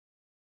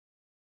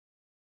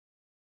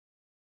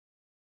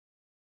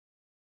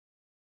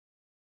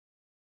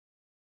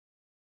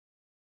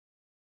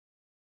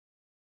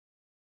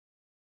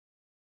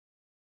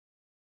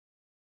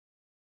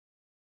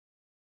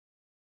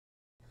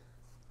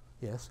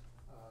Yes.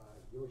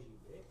 Jozsef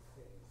Beck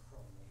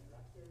from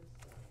Rutgers.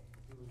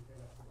 He will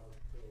tell us about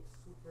the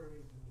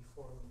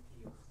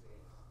super-uniformity of the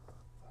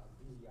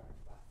billiard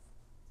path.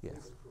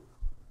 Yes.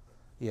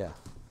 Yeah.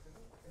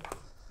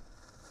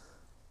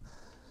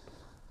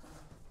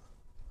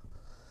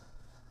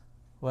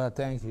 Well,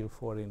 thank you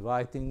for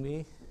inviting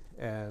me.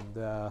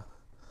 And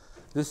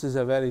this is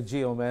a very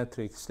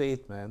geometric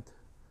statement,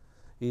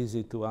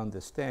 easy to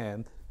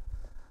understand.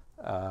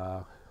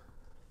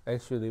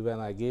 Actually,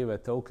 when I gave a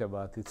talk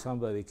about it,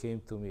 somebody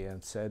came to me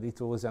and said it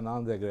was an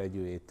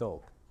undergraduate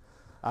talk.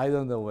 I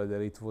don't know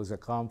whether it was a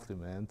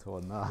compliment or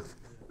not.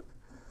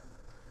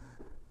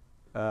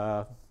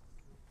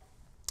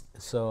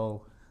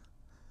 So,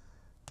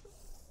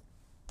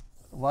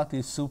 what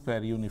is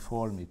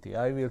super-uniformity?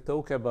 I will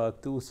talk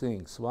about two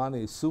things. One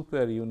is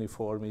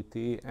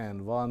super-uniformity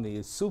and one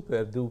is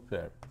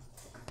super-duper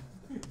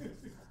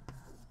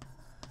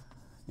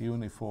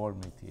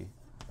uniformity.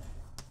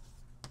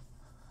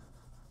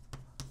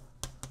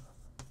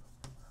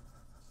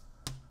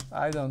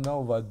 I don't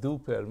know what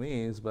duper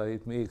means, but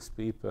it makes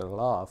people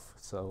laugh,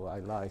 so I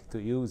like to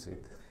use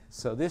it.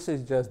 So this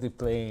is just the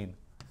plain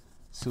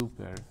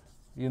super.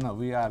 You know,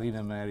 we are in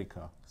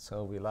America,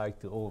 so we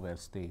like to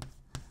overstate.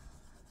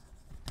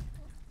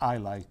 I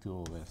like to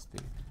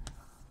overstate.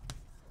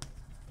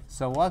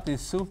 So what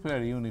is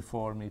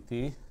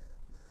super-uniformity?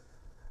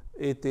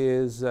 It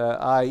is,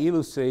 I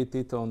illustrate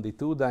it on the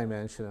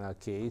two-dimensional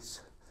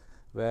case,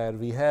 where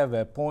we have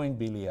a point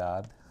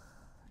billiard,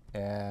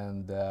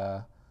 and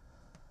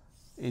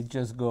it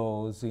just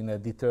goes in a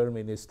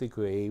deterministic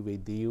way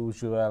with the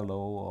usual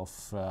law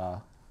of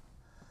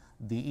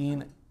the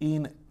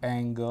in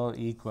angle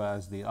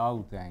equals the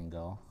out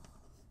angle.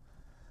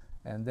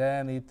 And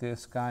then it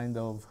is kind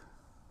of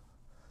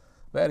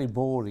very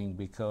boring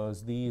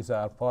because these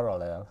are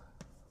parallel.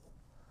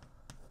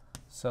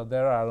 So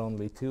there are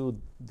only two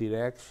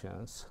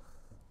directions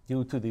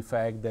due to the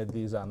fact that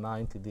these are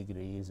 90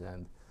 degrees,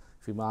 and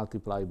if we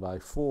multiply by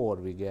 4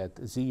 we get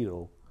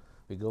 0.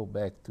 We go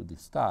back to the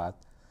start.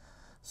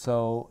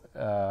 So,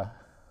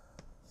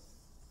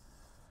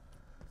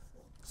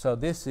 so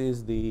this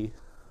is the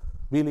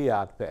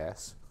billiard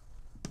pass,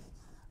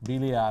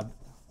 billiard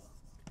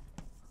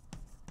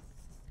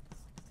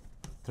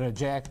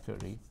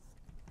trajectory,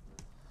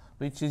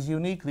 which is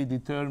uniquely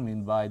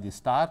determined by the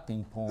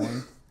starting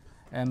point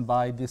and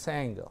by this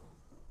angle.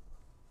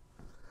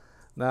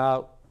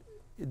 Now,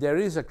 there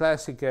is a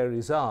classical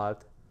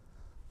result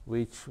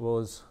which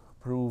was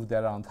proved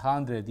around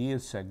 100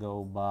 years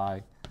ago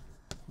by,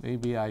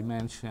 maybe I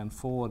mentioned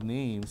 4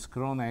 names,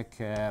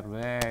 Kronecker,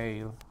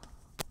 Weil,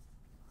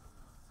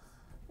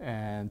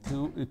 and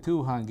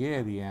two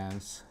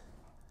Hungarians,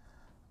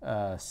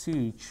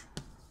 Szűcs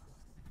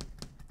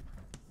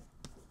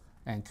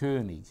and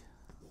König.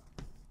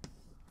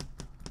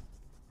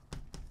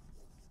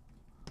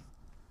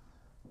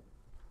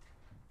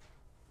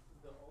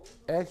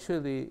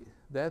 Actually,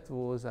 that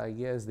was, I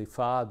guess, the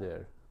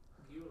father.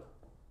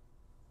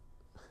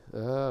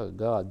 Oh,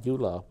 God,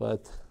 Gyula,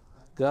 but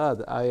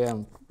God, I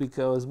am,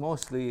 because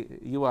mostly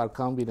you are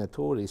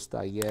combinatorist,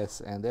 I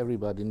guess, and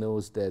everybody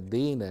knows that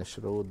Danish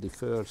wrote the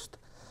first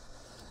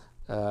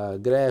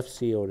graph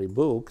theory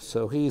book,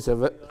 so he's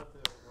a,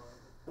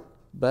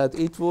 but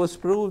it was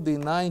proved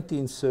in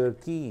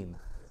 1913.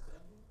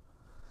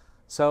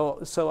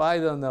 So I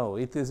don't know,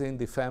 it is in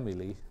the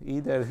family,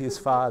 either his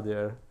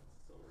father,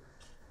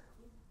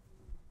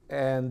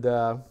 and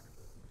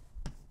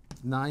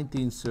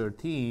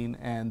 1913,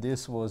 and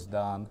this was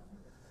done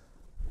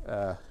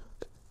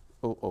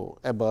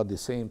about the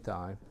same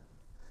time,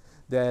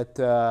 that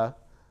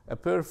a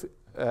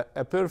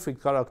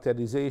perfect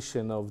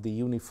characterization of the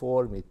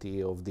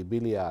uniformity of the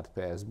billiard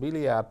pass.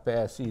 Billiard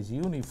pass is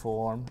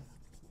uniform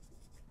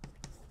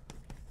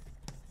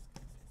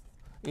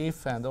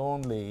if and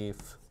only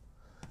if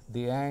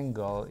the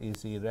angle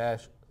is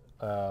the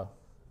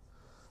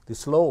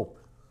slope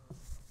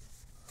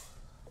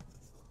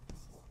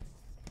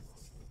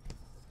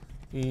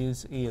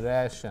is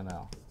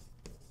irrational.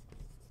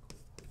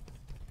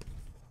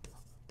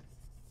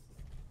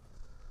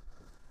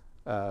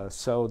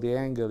 So the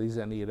angle is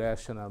an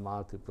irrational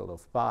multiple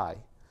of pi.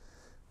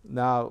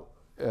 Now,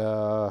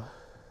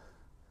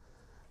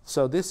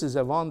 so this is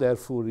a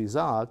wonderful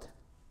result,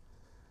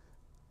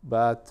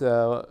 but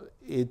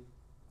it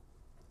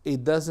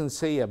doesn't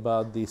say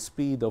about the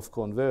speed of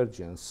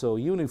convergence. So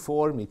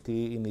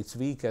uniformity in its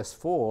weakest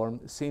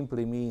form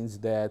simply means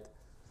that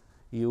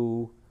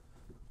you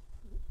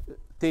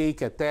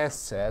take a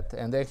test set,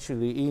 and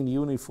actually in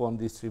uniform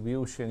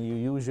distribution you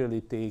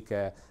usually take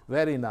a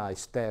very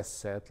nice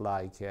test set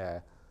like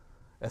a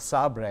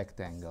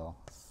subrectangle,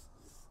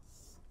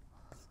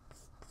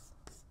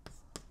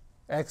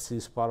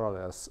 axis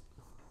parallels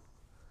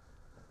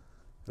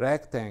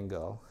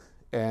rectangle,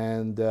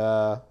 and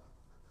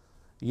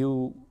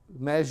you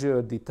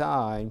measure the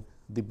time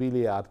the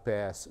billiard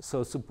pass.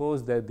 So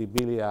suppose that the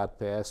billiard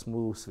pass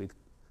moves with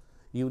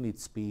unit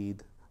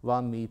speed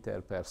 1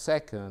 meter per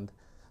second,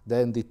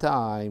 then the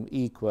time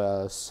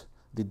equals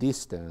the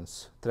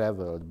distance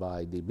traveled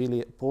by the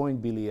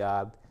point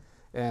billiard.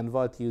 And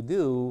what you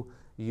do,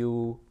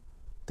 you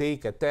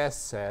take a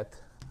test set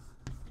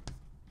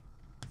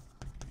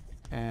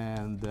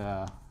and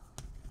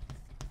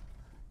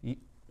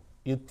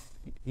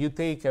you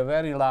take a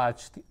very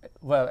large,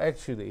 well,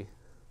 actually,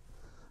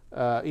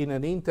 in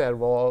an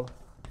interval,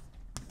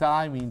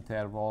 time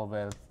interval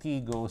where t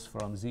goes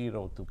from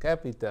 0 to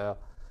capital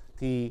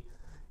T,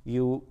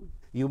 you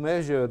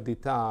measure the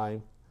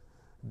time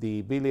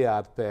the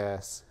billiard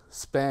pass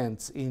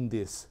spends in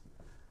this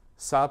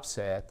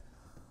subset.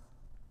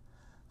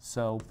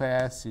 So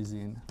pass is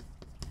in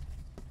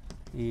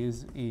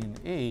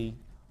A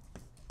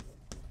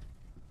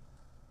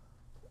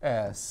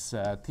as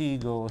t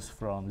goes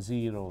from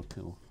 0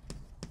 to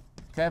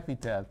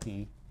capital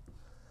T,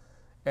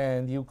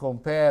 and you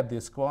compare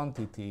this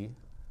quantity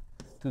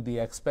to the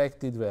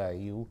expected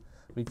value,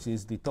 which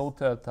is the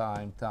total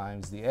time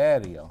times the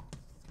area.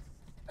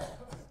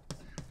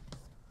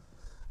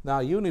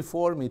 Now,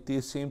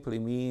 uniformity simply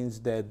means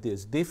that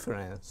this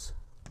difference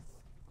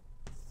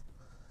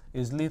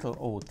is little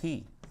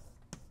ot.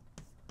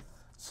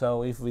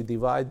 So if we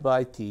divide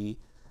by t,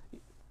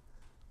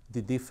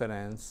 the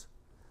difference,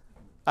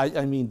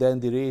 I mean, then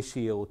the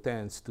ratio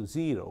tends to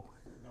 0.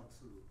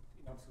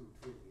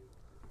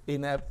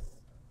 In absolute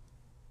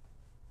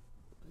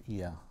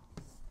value. Yeah.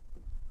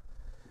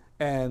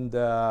 And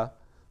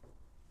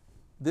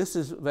this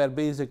is where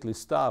basically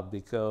stop,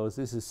 because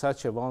this is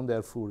such a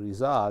wonderful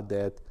result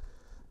that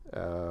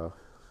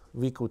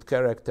we could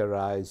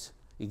characterize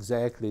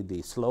exactly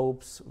the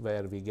slopes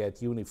where we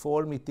get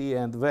uniformity.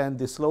 And when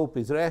the slope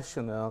is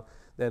rational,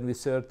 then we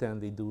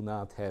certainly do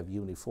not have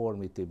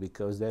uniformity,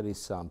 because there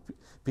is some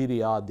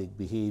periodic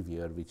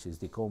behavior which is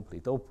the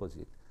complete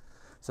opposite.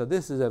 So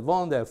this is a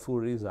wonderful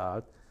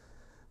result.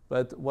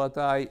 But what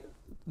I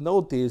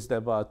noticed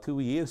about 2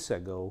 years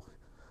ago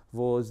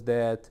was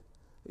that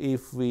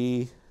if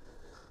we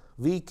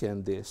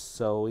weaken this,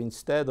 so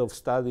instead of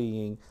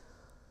studying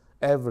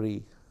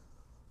every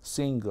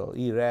single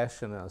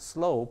irrational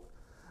slope,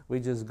 we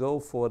just go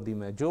for the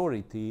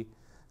majority,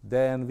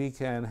 then we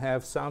can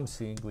have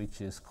something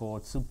which is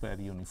called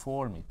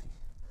super-uniformity.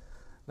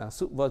 Now,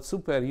 what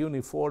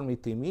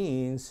super-uniformity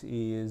means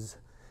is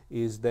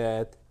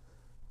that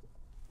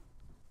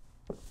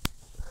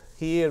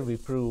here we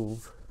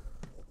prove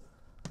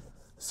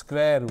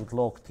square root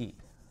log t,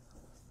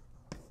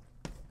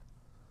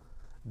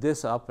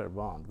 this upper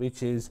bound,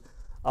 which is,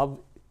 I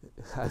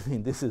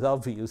mean, this is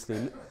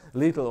obviously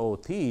little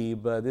ot,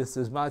 but this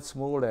is much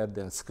smaller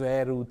than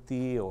square root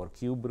t or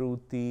cube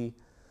root t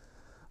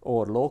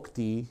or log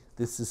t.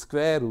 This is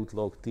square root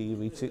log t,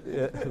 which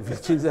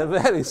is a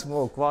very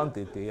small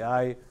quantity.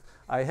 I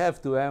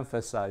have to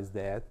emphasize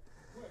that.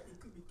 Well, it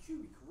could be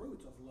cubic root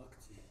of log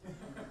t.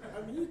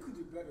 I mean, you could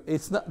do better.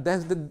 It's not,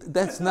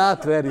 that's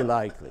not very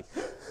likely.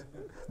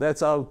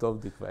 That's out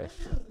of the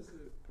question.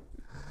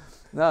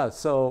 No,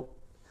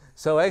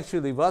 so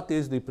actually, what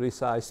is the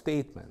precise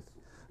statement?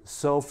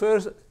 So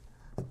first,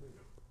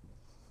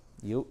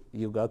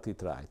 you got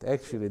it right.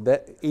 Actually,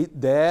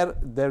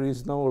 there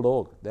is no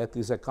log. That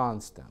is a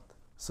constant.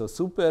 So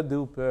super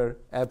duper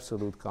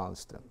absolute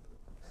constant.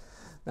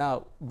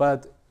 Now,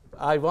 but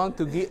I want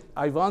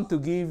to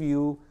give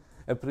you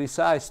a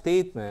precise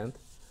statement,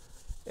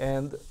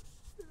 and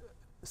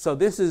so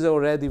this is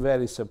already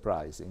very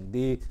surprising.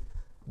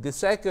 The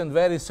second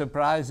very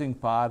surprising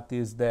part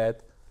is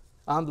that,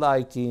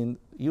 unlike in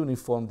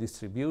uniform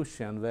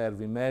distribution, where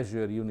we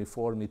measure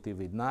uniformity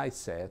with nice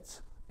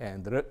sets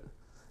and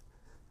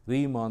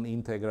Riemann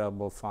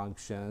integrable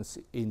functions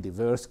in the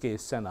worst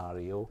case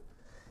scenario,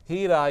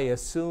 here I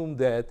assume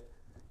that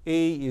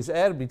A is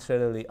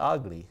arbitrarily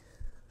ugly,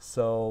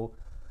 so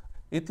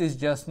it is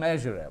just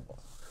measurable.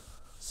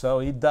 So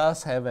it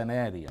does have an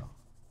area.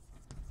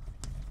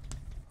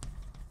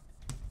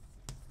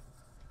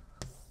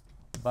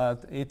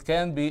 But it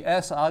can be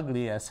as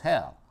ugly as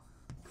hell.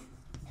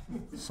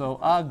 So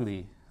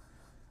ugly,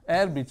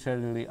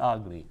 arbitrarily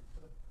ugly,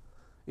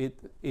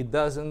 it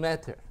doesn't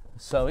matter.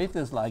 So it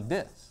is like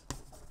this.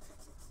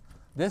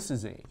 This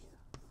is A. Means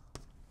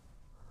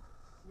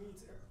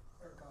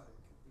ergodic.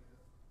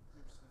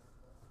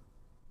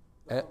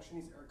 The function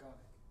is ergodic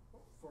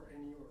for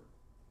any or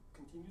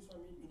continuous, I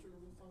mean,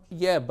 integrable function.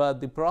 Yeah, but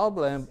the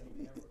problem,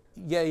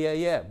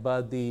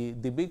 but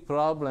the big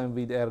problem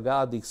with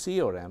ergodic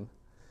theorem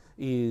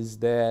is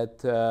that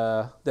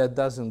that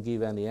doesn't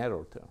give any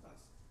error term.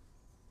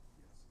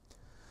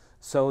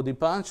 So the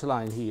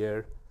punchline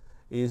here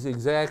is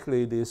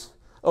exactly this.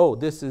 Oh,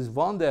 this is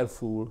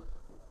wonderful.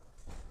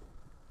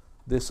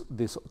 This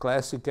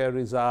classical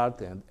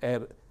result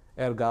and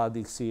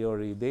ergodic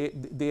theory,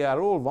 they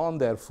are all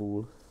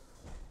wonderful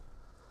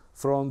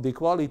from the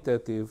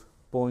qualitative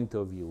point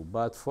of view.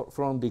 But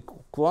from the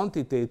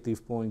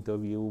quantitative point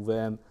of view,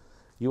 when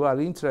you are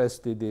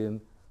interested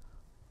in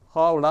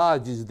how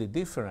large is the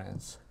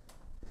difference,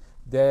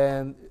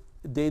 then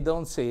they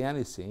don't say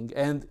anything.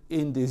 And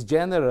in this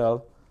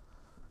general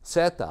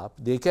setup,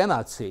 they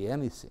cannot say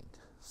anything.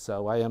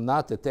 So I am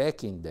not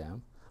attacking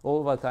them.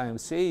 All what I am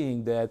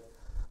saying that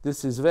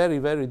This is very,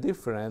 very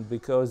different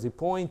because the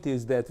point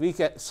is that we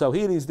can, so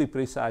here is the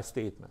precise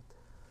statement.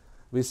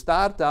 We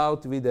start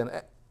out with an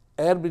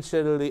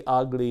arbitrarily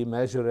ugly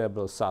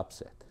measurable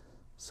subset.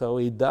 So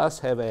it does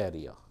have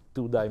area,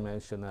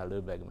 two-dimensional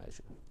Lebesgue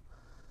measure.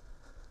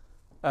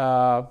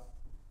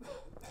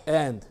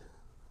 And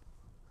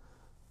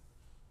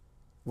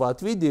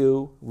what we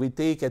do, we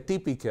take a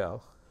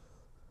typical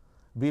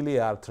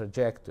billiard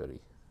trajectory,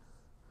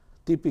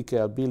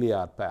 typical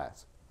billiard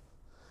path.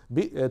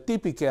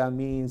 Typical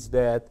means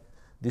that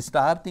the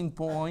starting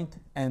point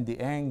and the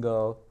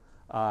angle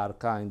are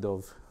kind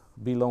of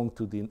belong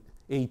to the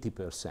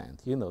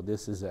 80%. You know,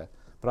 this is a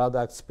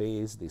product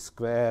space, the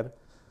square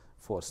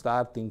for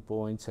starting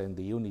points and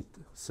the unit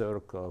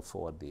circle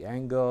for the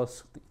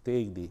angles.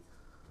 Take the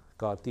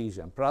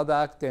Cartesian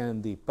product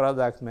and the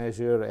product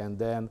measure, and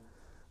then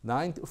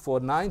for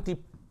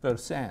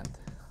 90%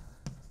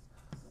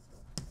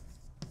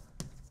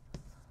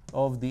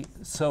 of the,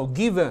 so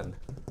given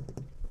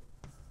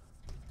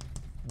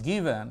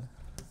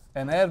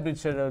an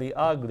arbitrarily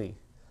ugly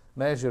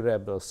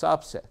measurable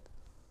subset,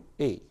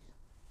 A,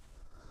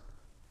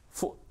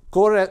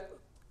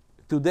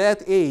 to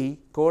that A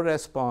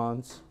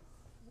corresponds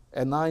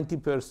a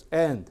 90%,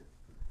 and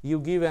you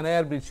give an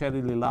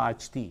arbitrarily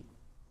large T.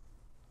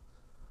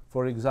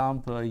 For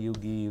example, you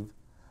give,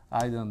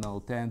 I don't know,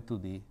 10 to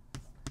the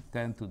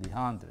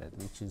 100,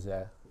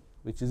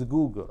 which is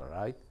Google,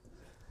 right?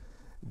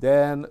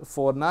 Then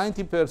for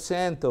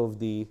 90% of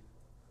the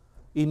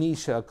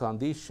initial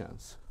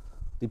conditions,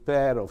 the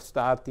pair of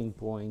starting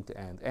point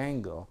and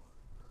angle,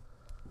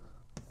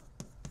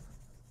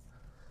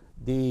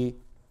 the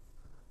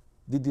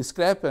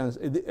discrepancy,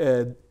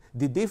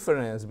 the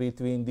difference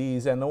between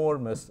these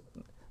enormous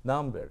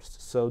numbers.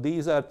 So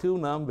these are two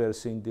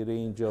numbers in the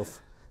range of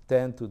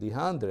 10 to the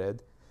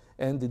 100,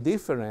 and the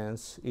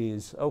difference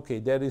is, okay,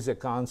 there is a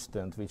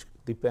constant which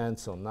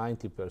depends on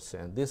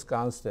 90%. This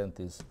constant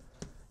is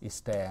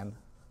 10.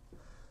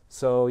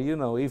 So, you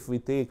know, if we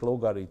take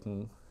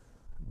logarithm,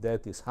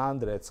 that is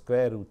 100,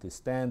 square root is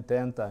 10,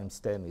 10 times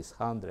 10 is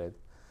 100.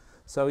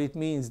 So it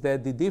means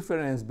that the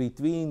difference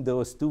between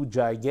those two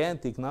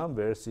gigantic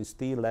numbers is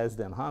still less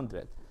than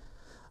 100.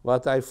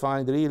 What I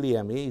find really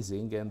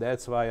amazing, and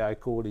that's why I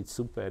call it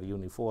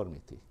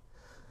super-uniformity.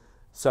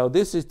 So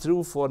this is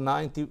true for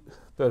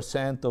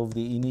 90% of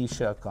the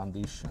initial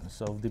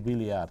conditions of the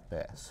billiard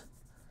path.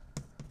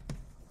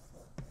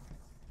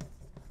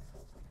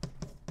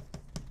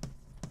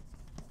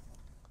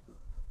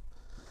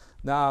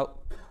 Now,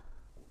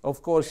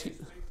 of course, you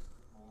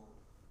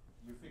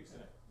fixing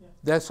it. Yeah.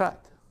 That's right.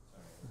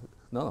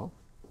 No,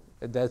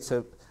 that's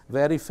a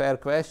very fair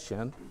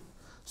question.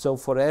 So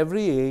for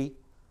every A,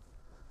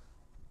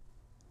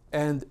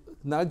 and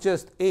not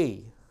just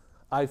A,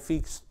 I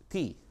fix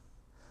T,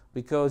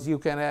 because you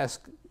can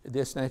ask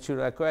this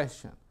natural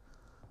question.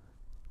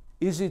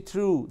 Is it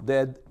true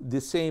that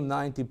the same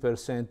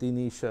 90%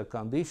 initial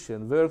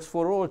condition works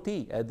for all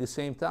T at the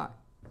same time?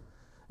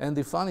 And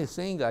the funny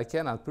thing, I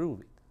cannot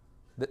prove it.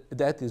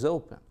 That is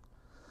open.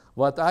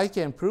 What I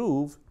can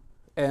prove,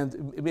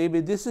 and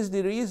maybe this is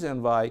the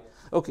reason why,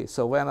 okay,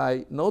 so when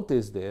I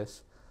noticed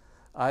this,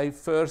 I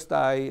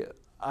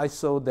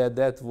saw that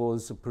that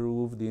was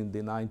proved in the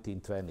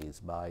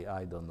 1920s by,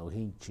 I don't know,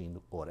 Hinchin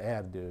or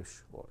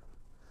Erdős,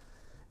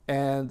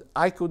 and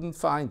I couldn't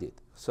find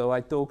it. So I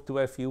talked to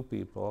a few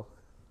people.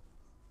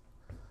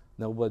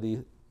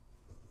 Nobody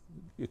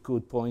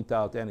could point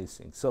out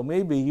anything. So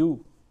maybe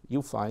you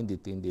find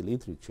it in the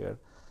literature.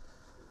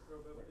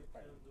 Probably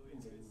can do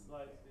it with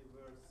slightly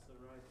worse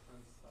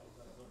right-hand side.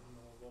 I don't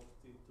know,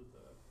 locked into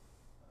the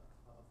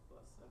half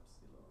plus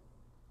epsilon,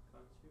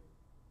 can't you?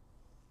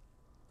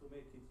 To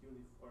make it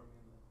uniform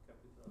in the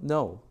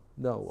capital.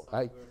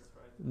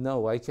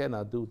 No, I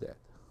cannot do that.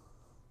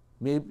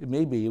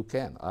 Maybe you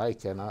can, I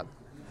cannot.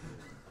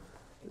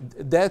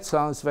 That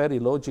sounds very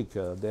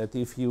logical, that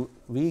if you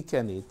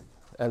weaken it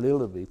a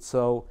little bit,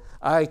 so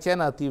I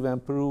cannot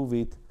even prove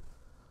it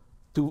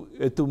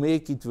to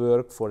make it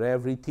work for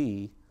every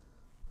T,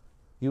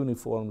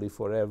 uniformly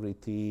for every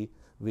T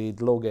with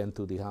log n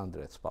to the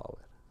 100th power.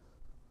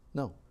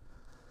 No.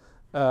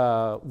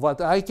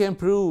 What I can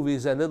prove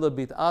is a little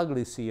bit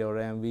ugly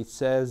theorem which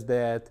says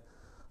that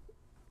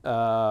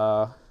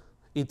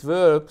it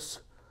works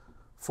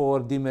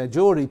for the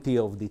majority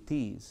of the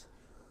T's.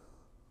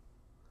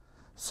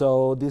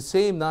 So the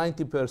same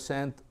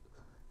 90%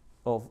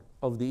 of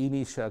the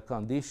initial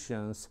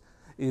conditions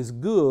is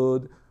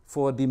good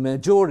for the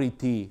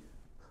majority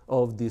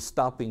of the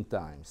stopping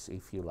times,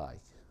 if you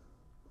like.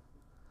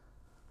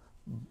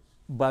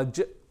 But,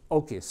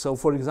 okay, so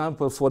for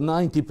example, for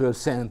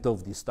 90%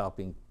 of the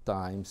stopping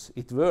times,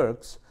 it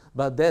works,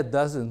 but that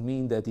doesn't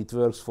mean that it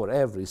works for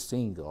every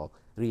single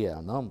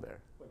real number.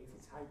 But if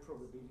it's high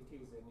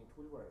probability, then it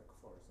will work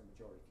for the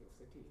majority of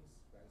the T's,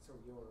 right? So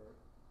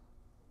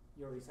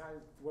your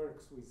result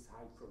works with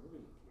high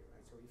probability,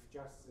 right? So if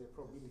just the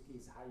probability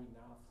is high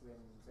enough, then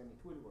it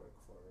will work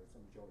for the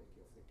majority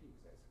of the T's,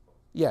 I suppose.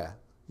 Yeah.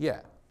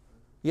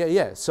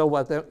 So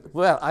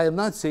well, I am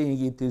not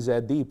saying it is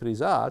a deep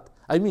result.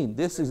 I mean,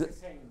 this is, The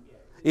same,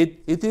 yeah.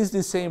 it is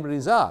the same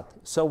result.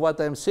 So what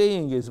I'm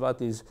saying is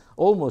what is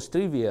almost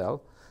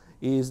trivial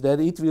is that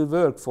it will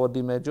work for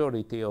the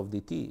majority of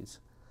the t's.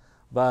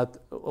 But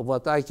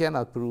what I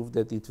cannot prove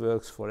that it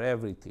works for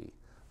every t.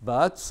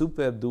 But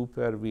super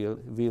duper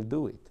will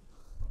do it.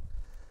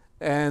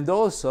 And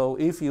also,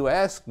 if you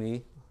ask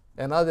me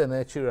another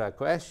natural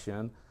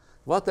question,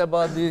 what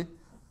about the,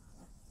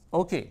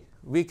 okay,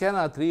 we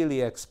cannot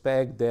really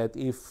expect that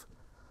if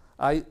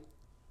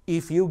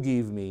you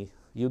give me,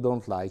 you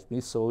don't like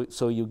me,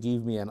 so you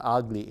give me an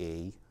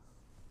ugly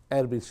A,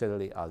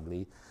 arbitrarily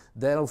ugly,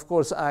 then of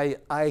course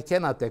I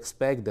cannot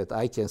expect that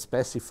I can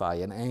specify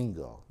an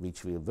angle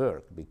which will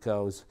work,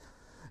 because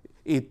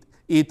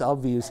it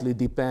obviously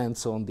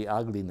depends on the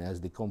ugliness,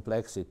 the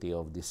complexity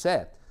of the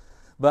set.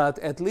 But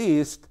at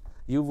least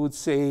you would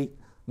say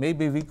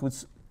maybe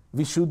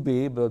we should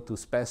be able to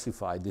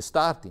specify the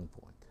starting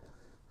point.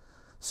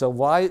 So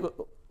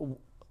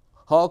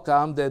how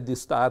come that the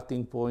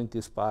starting point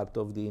is part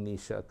of the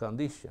initial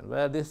condition?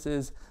 Well, this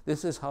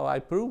is how I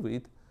prove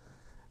it.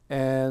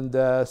 And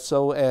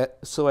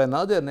so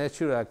another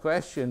natural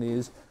question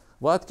is,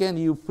 what can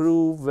you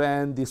prove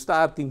when the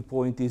starting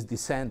point is the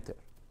center?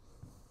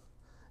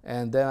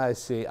 And then I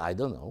say, I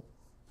don't know,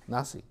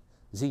 nothing,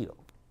 0.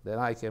 Then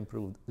I can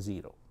prove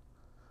 0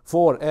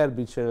 for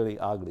arbitrarily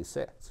ugly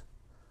sets.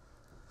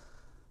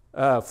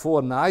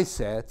 For nice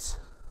sets,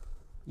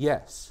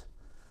 yes,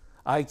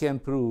 I can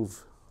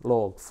prove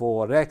log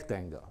for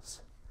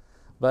rectangles.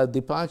 But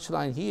the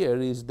punchline here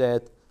is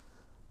that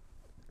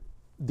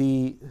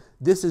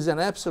this is an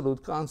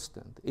absolute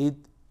constant.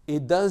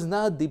 It does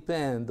not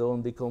depend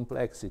on the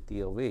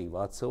complexity of A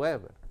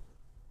whatsoever.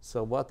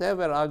 So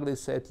whatever ugly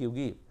set you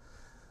give.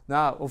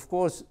 Now, of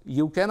course,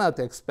 you cannot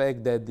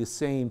expect that the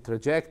same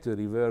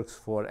trajectory works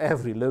for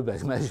every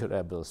Lebesgue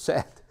measurable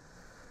set,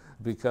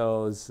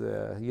 because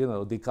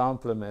the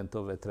complement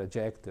of a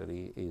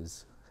trajectory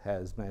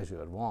has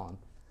measure 1.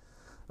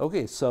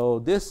 Okay, so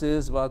this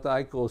is what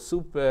I call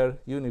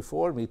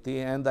super-uniformity,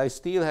 and I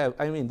still have,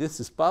 I mean, this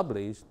is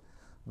published,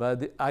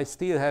 but I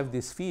still have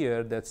this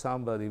fear that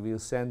somebody will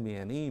send me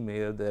an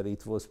email that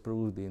it was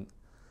proved in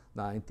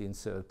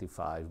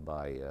 1935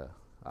 by,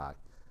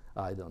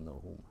 I don't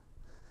know whom.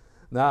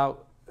 Now,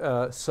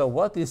 so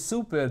what is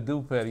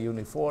super-duper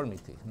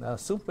uniformity? Now,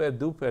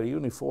 super-duper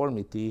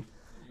uniformity.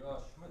 You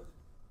ask Schmidt.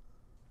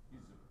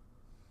 He's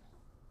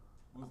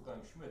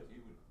Wolfgang Schmidt. He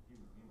would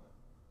know.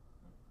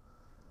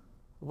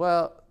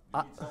 Well,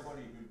 You need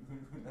somebody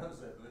who knows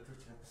that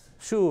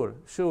literature.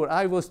 Sure.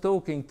 I was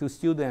talking to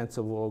students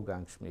of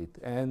Wolfgang Schmidt,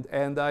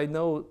 and I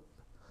know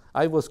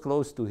I was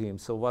close to him,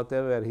 so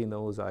whatever he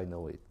knows, I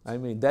know it. I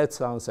mean, that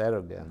sounds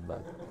arrogant,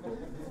 but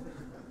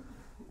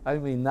I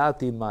mean,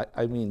 not in my,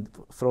 I mean,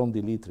 from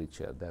the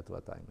literature, that's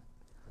what I mean.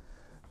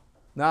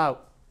 Now,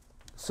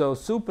 so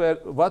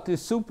what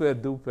is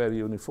super-duper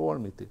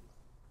uniformity?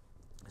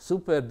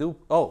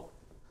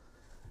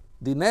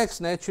 The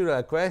next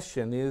natural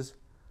question is,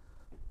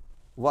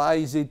 why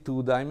is it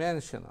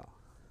two-dimensional?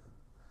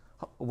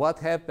 What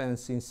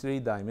happens in 3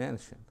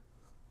 dimensions?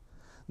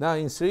 Now,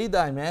 in 3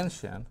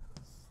 dimensions,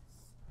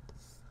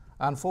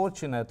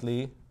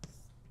 unfortunately,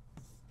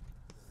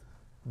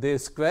 the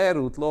square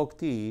root log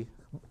t,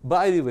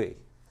 by the way,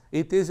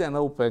 it is an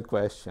open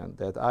question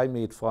that I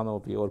made fun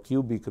of your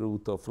cubic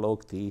root of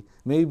log t.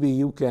 Maybe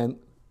you can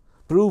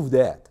prove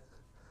that,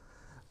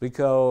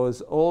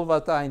 because all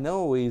what I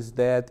know is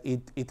that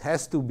it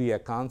has to be a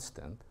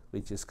constant,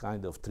 which is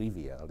kind of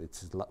trivial.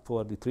 It's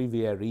for the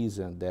trivial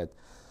reason that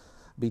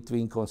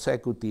between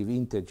consecutive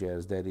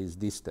integers there is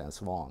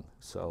distance 1.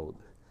 So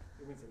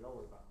It means the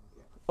lower bound.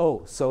 Yeah.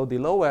 oh, so the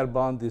lower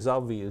bound is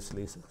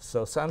obviously,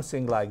 so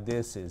something like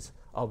this is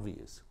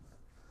obvious.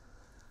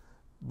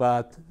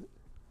 But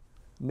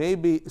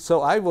maybe,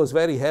 so I was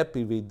very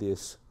happy with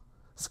this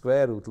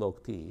square root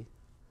log t,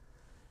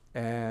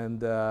 and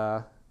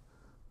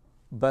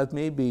but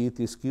maybe it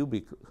is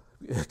cubic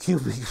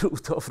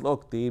root of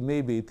log t,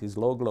 maybe it is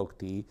log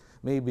t,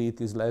 maybe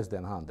it is less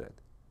than 100.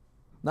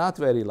 Not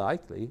very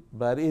likely,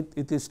 but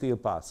it is still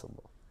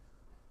possible.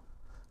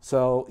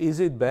 So is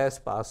it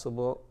best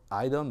possible?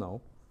 I don't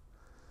know.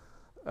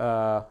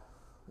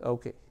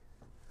 Okay.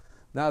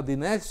 Now the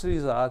next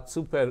result,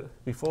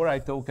 before I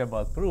talk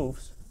about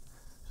proofs,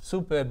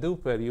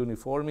 super-duper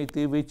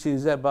uniformity, which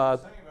is about,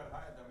 Something about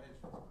higher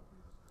dimensions.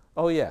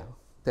 oh yeah,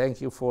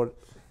 thank you for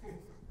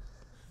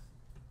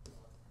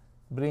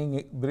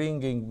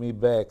bringing me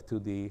back to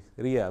the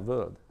real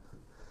world.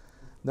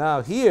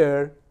 Now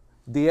here,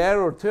 the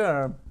error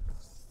term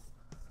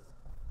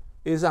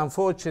is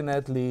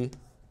unfortunately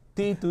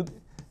t to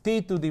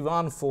the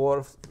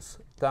 1/4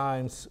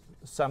 times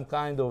some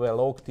kind of a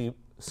log t,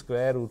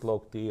 square root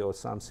log t, or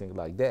something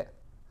like that.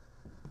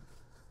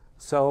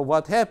 So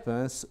what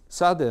happens,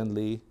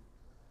 suddenly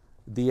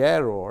the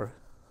error,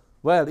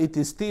 well, it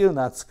is still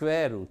not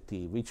square root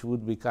t, which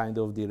would be kind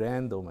of the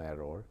random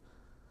error,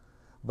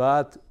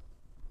 but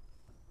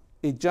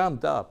it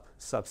jumped up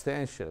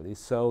substantially.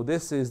 So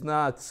this is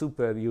not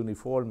super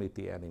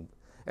uniformity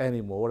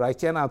anymore. I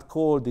cannot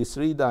call this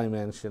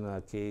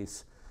three-dimensional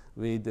case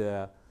with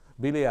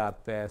billiard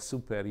pass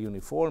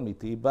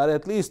super-uniformity, but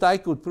at least I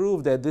could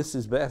prove that this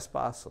is best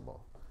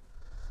possible.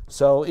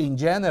 So in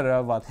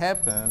general, what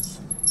happens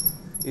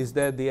is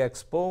that the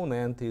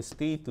exponent is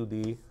t to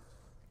the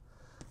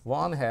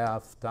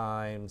 1/2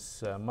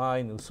 times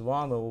minus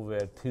 1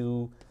 over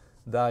 2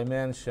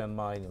 dimension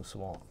minus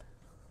 1.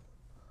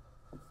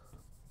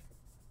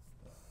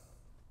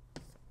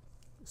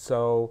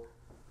 So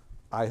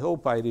I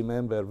hope I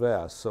remember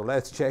well. So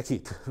let's check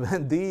it.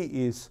 When d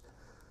is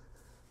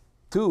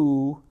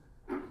 2,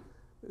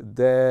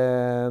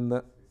 then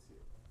That's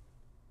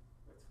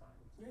fine.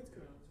 It's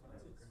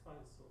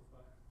fine so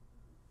far.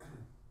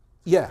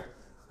 yeah.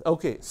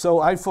 Okay, so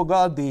I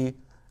forgot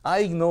I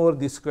ignored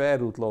the square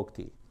root log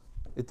t.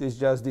 It is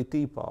just the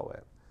t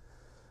power.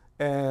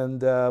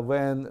 And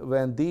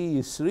when d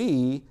is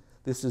 3,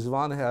 this is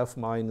 1/2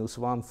 minus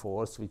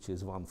 1/4, which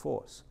is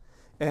 1/4.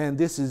 And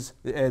this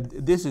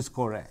is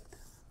correct.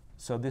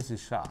 So this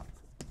is sharp.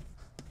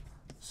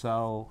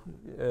 So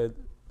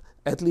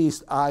at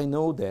least I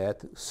know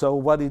that. So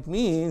what it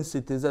means,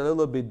 it is a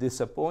little bit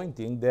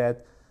disappointing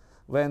that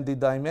when the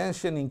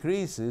dimension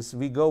increases,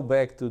 we go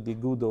back to the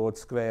good old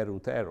square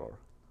root error.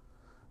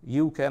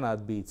 You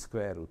cannot beat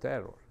square root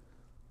error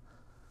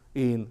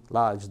in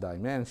large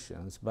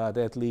dimensions, but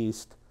at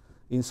least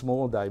in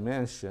small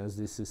dimensions,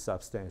 this is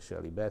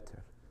substantially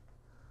better.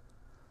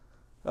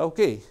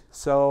 Okay,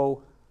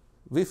 so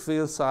we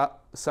feel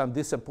some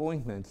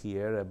disappointment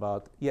here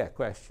about, yeah,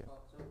 question. So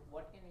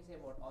what can we say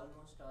about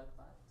almost all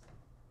paths?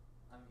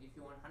 If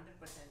you want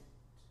 100%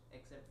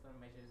 except for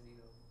measure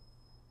 0,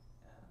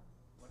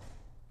 what can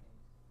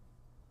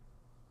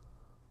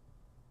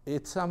you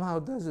It somehow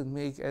doesn't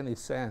make any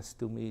sense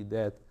to me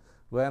that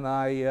when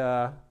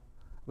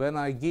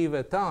I give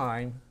a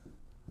time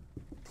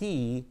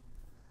t,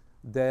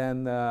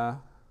 then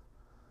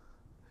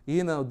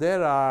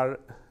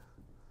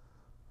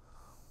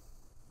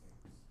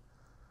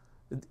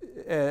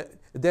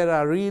there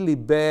are really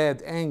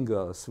bad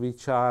angles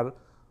which are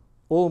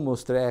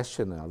almost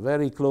rational,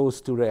 very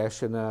close to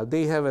rational.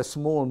 They have a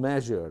small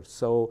measure.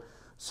 So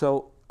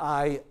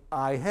I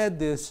had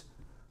this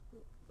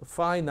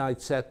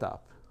finite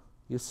setup.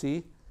 You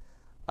see,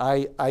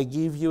 I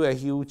give you a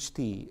huge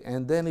t,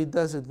 and then it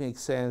doesn't make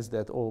sense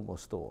that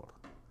almost all.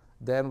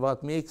 Then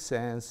what makes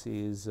sense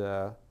is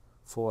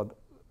for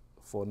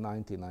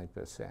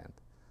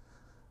 99%.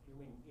 You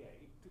mean, yeah,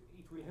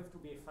 it will have to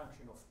be a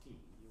function of t.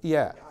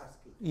 Yeah,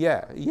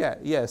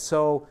 yeah.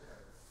 So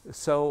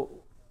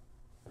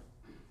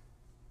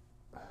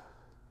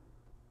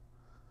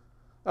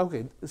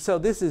okay. So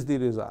this is the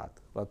result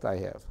what I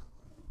have.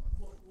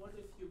 What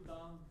if you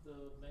bound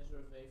the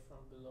measure away from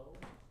below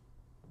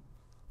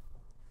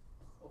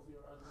of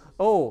your argument?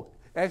 Oh,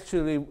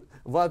 actually,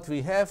 what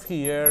we have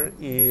here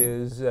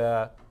is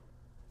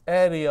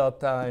area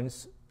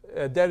times.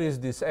 There is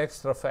this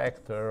extra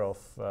factor of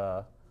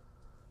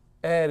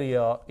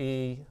area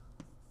A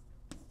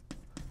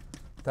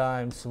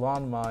times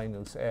 1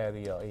 minus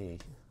area A.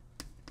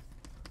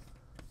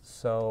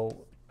 So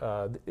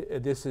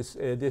this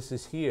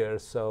is here.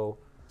 So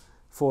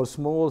for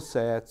small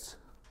sets,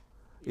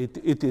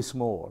 it is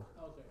small.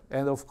 Okay.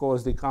 And of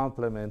course, the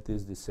complement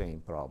is the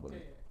same probably.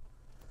 Okay.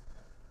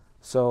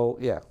 So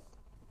yeah.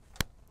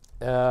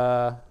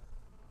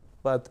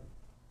 But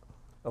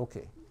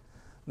okay.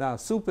 Now,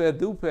 super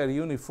duper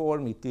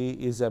uniformity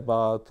is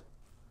about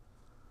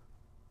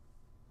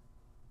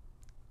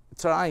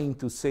trying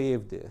to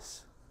save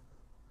this,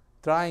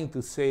 trying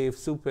to save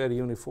super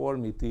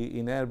uniformity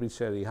in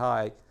arbitrarily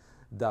high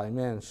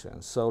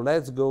dimensions. So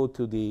let's go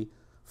to the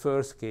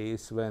first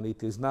case when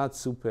it is not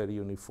super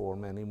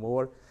uniform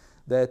anymore.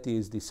 That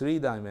is the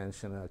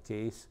three-dimensional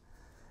case.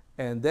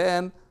 And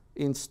then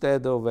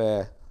instead of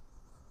a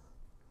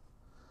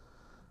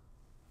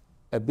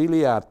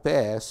billiard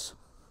pass,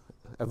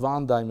 a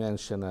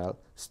one-dimensional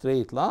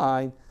straight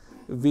line,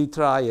 we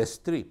try a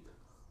strip.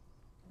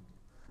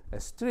 A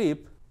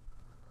strip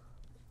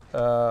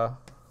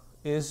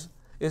is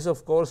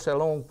of course a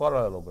long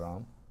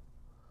parallelogram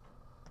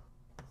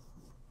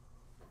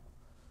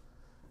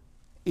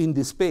in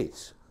the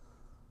space.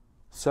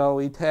 So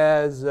it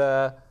has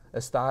a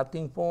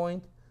starting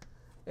point,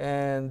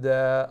 and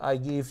I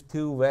give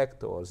two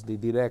vectors, the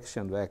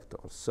direction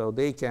vectors. So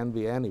they can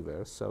be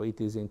anywhere, so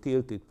it is in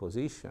tilted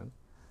position.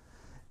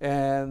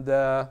 And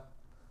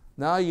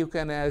now you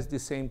can ask the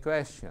same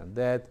question,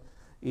 that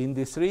in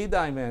the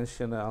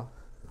three-dimensional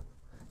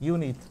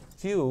unit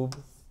cube,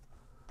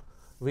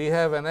 we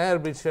have an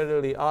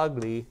arbitrarily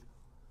ugly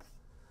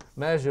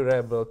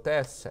measurable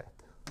test set.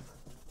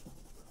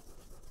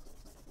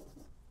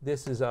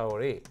 This is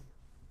our A.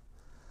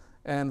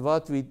 And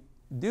what we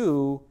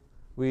do,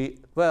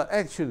 well,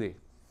 actually,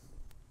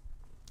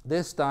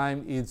 this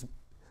time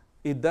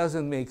it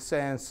doesn't make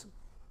sense.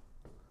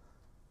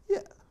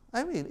 Yeah,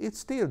 I mean, it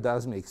still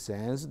does make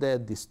sense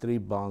that the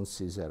strip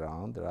bounces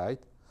around, right?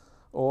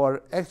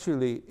 Or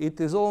actually, it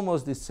is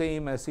almost the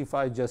same as if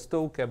I just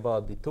talk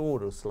about the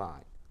torus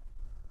line.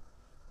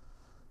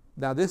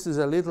 Now this is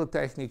a little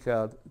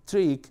technical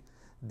trick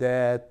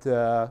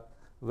that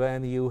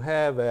when you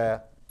have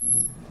a,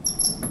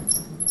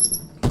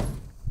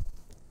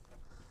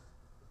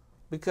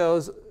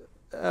 because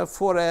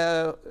for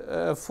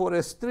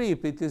a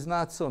strip it is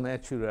not so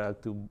natural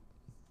to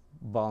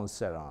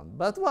bounce around,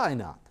 but why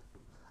not?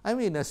 I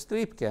mean, a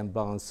strip can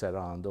bounce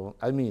around.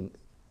 I mean,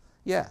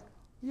 yeah.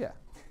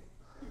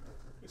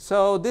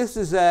 So this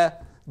is a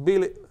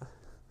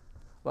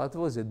what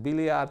was it?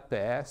 Billiard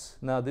pass.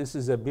 Now this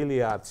is a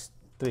billiard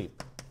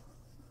strip.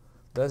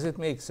 Does it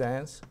make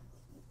sense?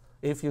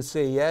 If you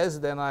say yes,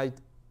 then I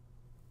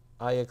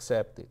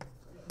accept it.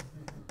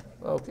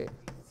 Okay.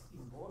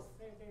 In both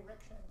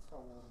directions,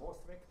 so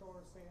both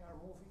vectors they are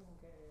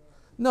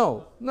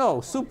moving. No.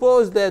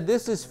 Suppose that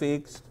this is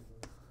fixed.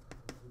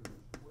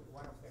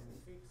 One of them is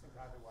fixed, and the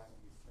other one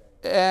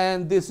is.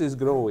 And this is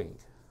growing.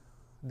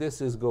 This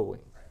is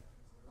going.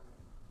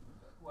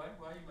 Why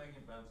are you making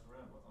it bounce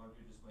around? Aren't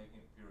you just making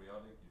it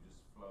periodic? You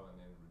just flow and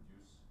then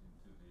reduce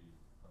into the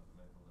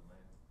fundamental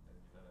domain, and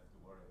you don't have to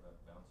worry about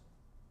bouncing.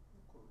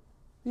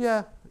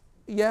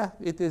 Yeah,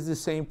 it is the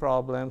same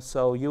problem.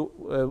 So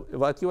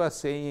what you are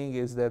saying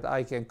is that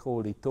I can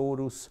call it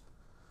torus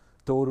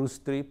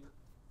strip,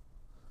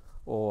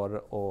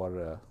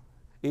 or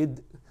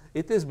it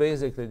is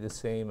basically the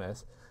same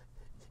as,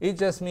 it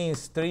just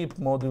means strip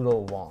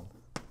modulo 1.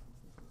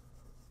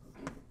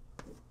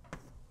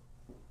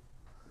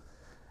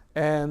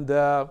 And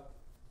the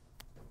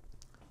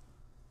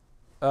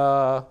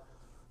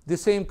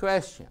same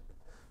question.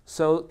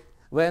 So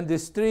when the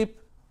strip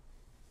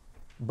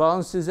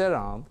bounces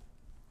around,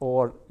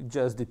 or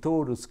just the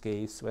torus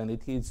case, when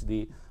it hits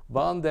the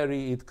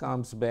boundary, it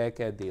comes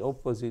back at the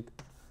opposite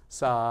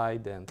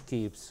side and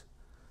keeps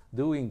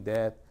doing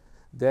that,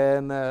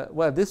 then,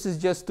 well, this is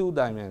just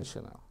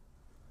two-dimensional.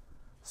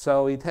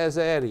 So it has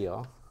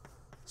area.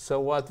 So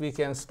what we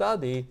can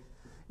study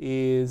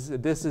is,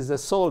 this is a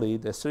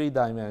solid, a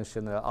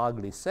three-dimensional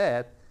ugly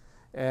set,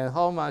 and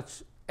how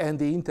much, and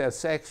the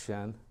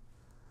intersection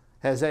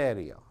has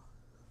area.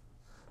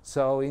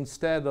 So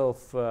instead of,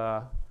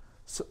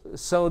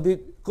 so the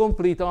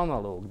complete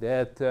analog,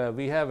 that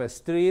we have a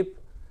strip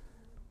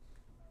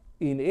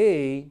in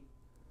A,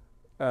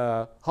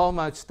 how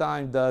much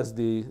time does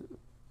the,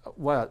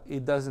 well,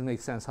 it doesn't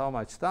make sense how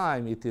much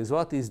time it is,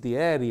 what is the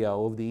area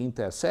of the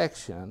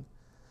intersection,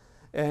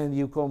 and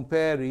you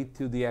compare it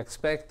to the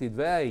expected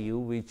value,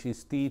 which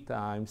is t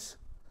times,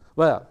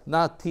 well,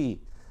 not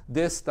t,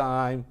 this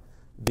time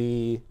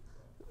the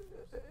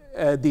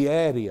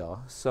area.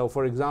 So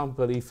for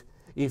example,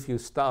 if you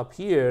stop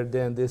here,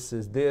 then this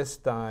is this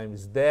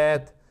times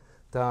that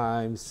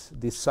times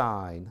the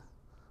sine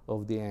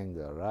of the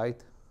angle, right?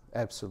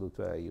 Absolute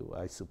value,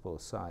 I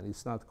suppose, sine.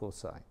 It's not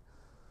cosine.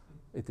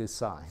 It is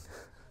sine.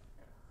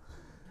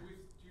 Do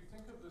you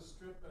think of the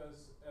strip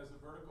as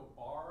a vertical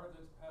bar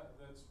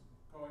that's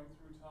going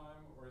through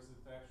time, or is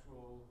it the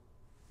actual?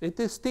 It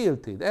is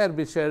tilted.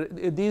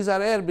 Arbitrary. These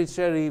are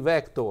arbitrary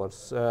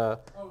vectors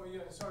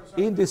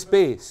in the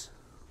space.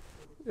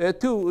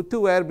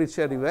 Two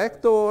arbitrary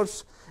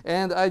vectors,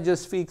 and I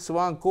just fix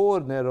one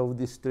corner of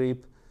the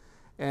strip,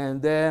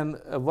 and then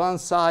one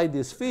side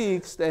is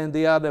fixed and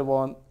the other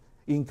one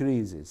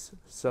increases.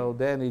 So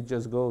then it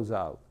just goes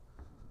out.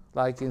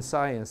 Like in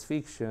science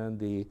fiction,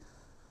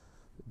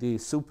 the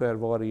super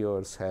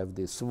warriors have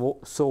this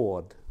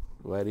sword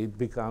where it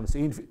becomes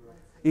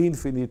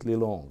infinitely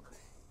long.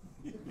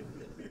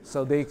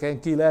 So they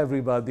can kill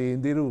everybody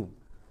in the room.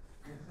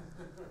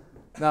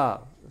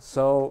 Now,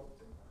 so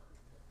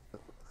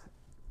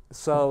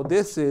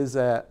this is,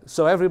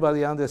 so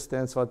everybody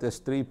understands what a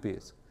strip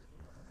is.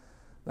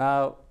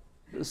 Now,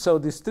 so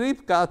the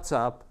strip cuts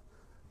up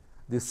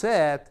the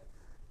set.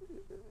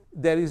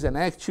 There is an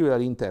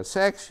actual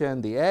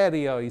intersection. The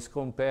area is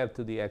compared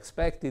to the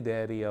expected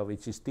area,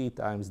 which is t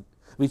times,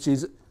 which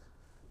is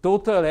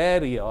total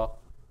area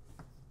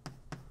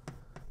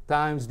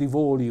times the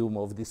volume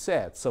of the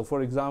set. So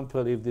for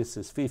example, if this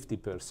is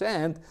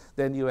 50%,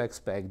 then you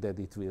expect that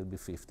it will be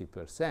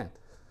 50%.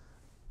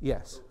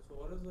 Yes? So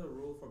what is the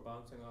rule for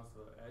bouncing off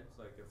the edge?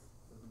 Like if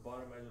the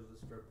bottom edge of the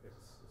strip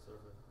hits the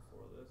surface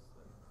before this,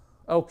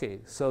 then...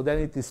 Okay, so then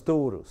it is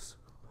torus.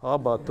 How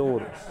about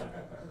torus?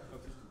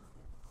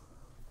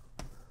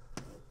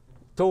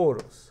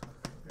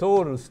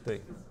 Torus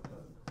strip.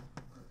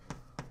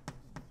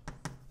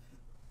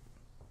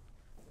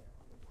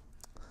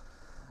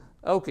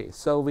 Okay,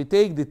 so we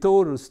take the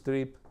torus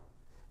strip,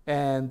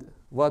 and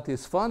what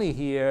is funny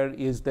here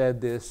is that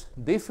this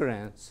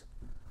difference,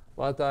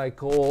 what I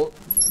call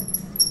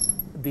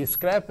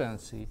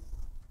discrepancy,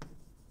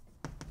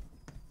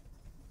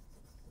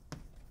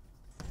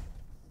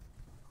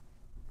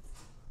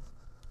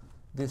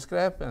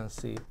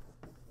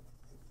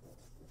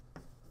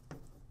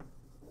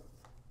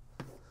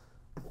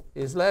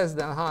 is less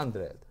than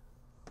 100.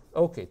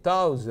 Okay,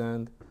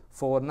 1,000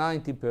 for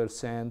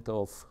 90%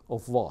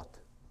 of what?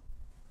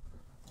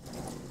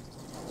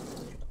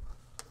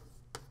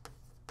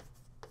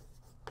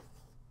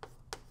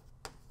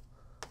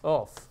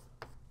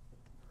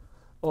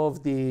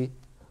 Of the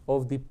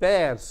of the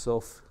pairs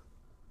of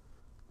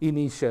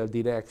initial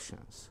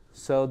directions.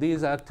 So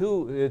these are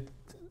two.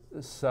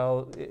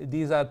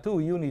 These are two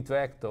unit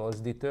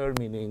vectors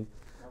determining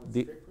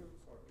the.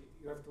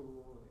 You have to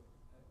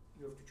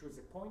choose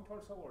a point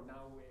also, or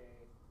now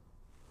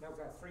there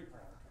are three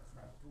parameters,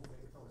 right? Two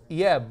vectors.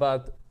 Yeah,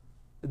 but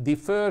the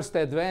first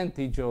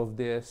advantage of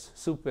this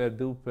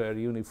super-duper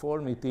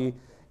uniformity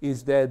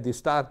is that the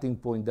starting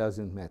point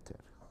doesn't matter.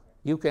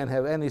 You can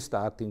have any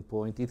starting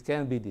point. It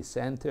can be the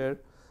center.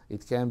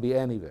 It can be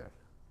anywhere.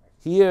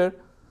 Here,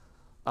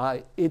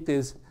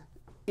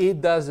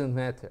 it doesn't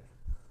matter.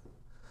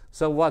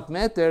 So what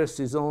matters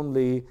is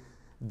only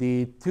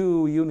the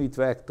two unit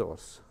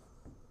vectors,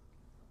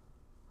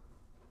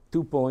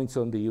 2 points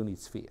on the unit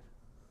sphere.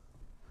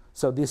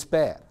 So this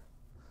pair.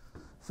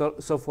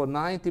 So for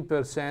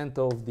 90%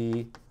 of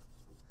the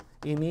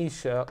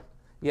initial,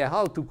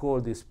 how to call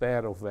this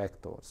pair of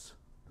vectors?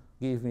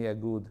 Give me a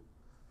good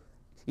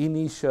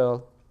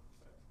initial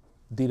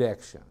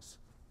directions.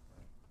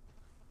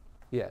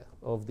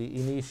 Of the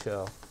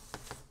initial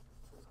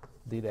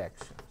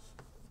directions.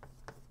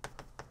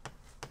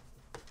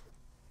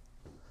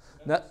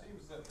 Now, it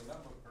seems that the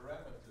number of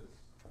parameters,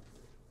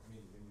 I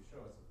mean, when you show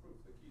us a proof,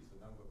 the key is the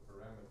number of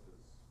parameters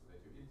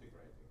that you're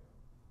integrating.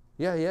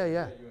 Yeah. You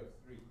have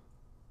three.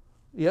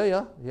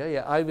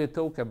 Yeah. I will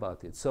talk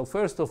about it. So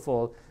first of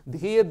all,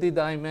 here the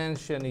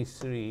dimension is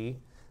 3.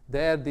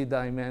 There the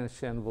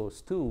dimension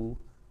was 2.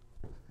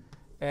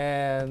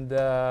 And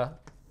the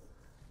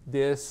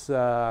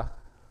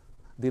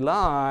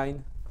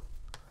line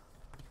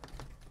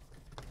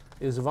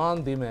is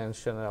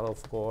one-dimensional,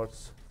 of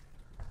course.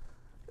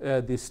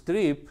 The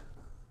strip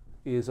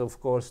is, of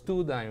course,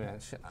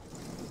 two-dimensional.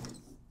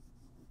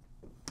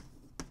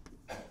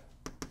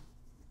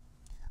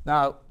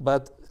 Now,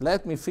 but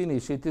let me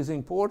finish. It is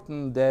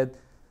important that,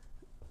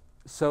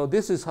 so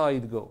this is how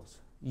it goes.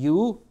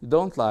 You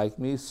don't like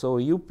me, so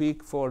you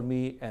pick for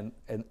me an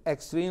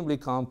extremely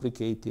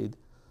complicated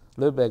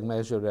Lebesgue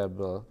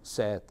measurable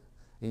set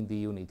in the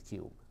unit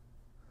cube.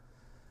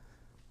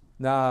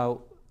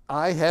 Now,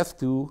 I have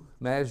to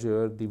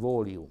measure the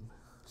volume.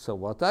 So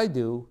what I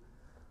do,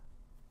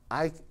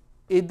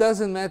 it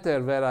doesn't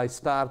matter where I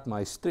start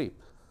my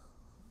strip.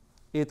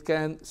 It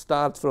can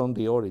start from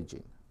the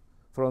origin,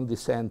 from the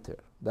center,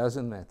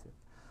 doesn't matter.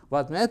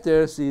 What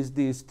matters is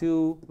these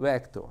two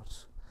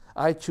vectors.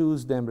 I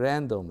choose them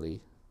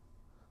randomly.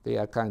 They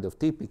are kind of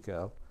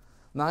typical.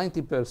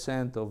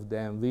 90% of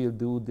them will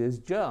do this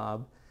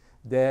job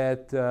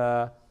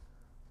that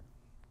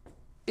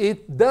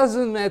it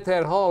doesn't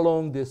matter how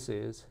long this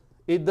is.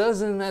 It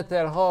doesn't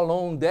matter how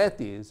long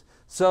that is.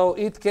 So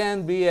it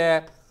can be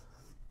like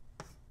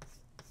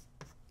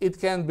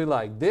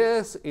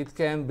this, it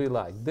can be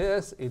like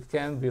this, it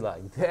can be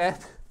like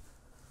that.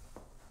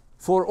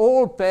 For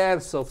all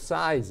pairs of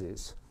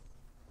sizes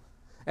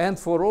and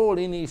for all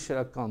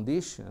initial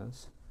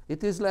conditions,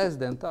 it is less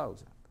than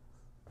 1,000.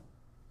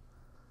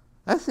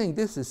 I think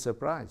this is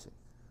surprising.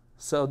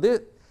 So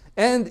this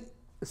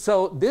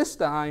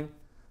time,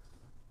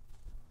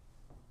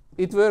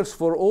 it works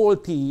for all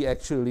t,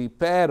 actually,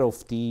 pair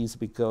of t's,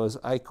 because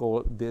I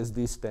call this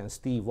distance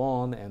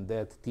t1 and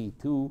that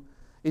t2.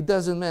 It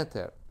doesn't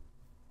matter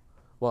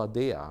what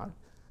they are,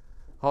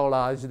 how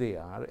large they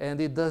are, and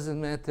it doesn't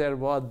matter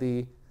what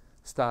the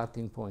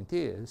starting point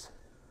is.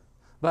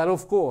 But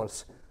of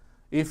course,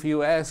 if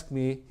you ask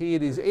me,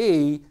 here is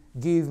A,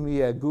 give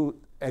me a good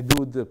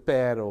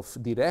pair of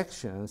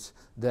directions,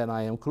 then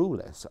I am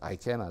clueless. I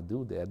cannot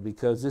do that,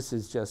 because this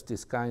is just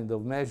this kind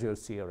of measure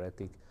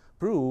theoretic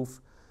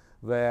proof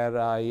where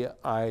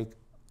I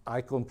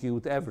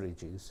compute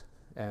averages.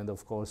 And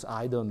of course,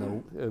 I don't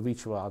know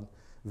which one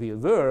will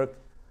work.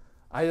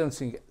 I don't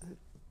think,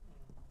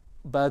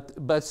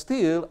 but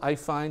still, I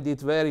find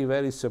it very,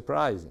 very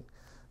surprising.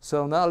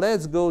 So now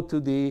let's go to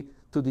the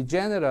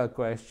general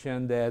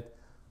question that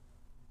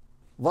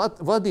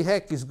what the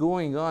heck is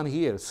going on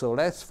here? So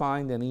let's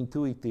find an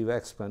intuitive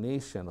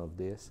explanation of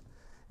this.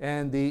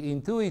 And the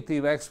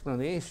intuitive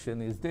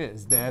explanation is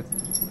this, that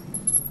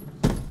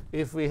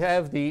if we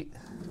have the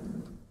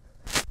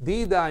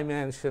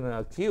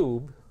d-dimensional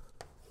cube,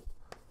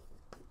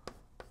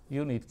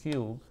 unit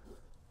cube,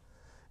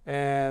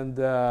 and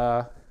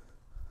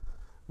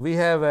we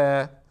have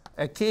a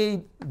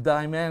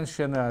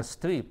k-dimensional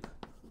strip.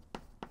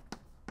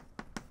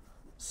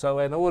 So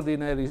an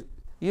ordinary,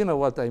 you know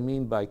what I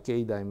mean by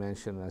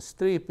k-dimensional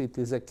strip. It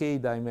is a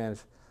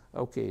k-dimension.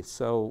 Okay,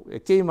 so a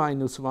k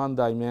minus 1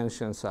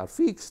 dimensions are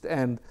fixed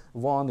and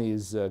 1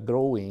 is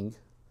growing.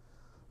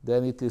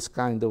 Then it is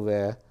kind of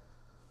a,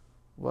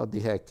 what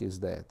the heck is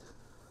that?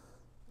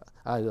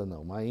 I don't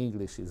know. My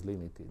English is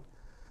limited.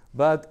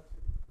 But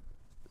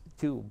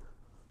tube.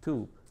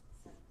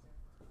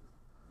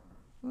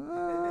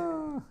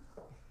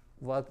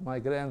 What my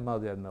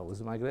grandmother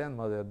knows. My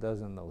grandmother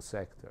doesn't know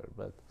sector,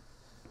 but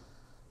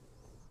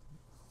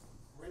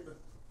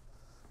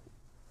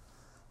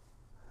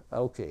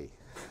okay.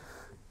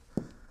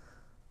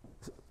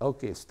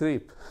 Okay,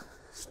 strip.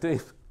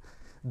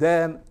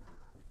 Then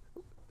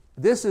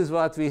this is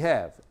what we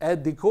have.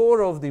 At the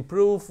core of the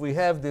proof, we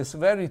have this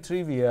very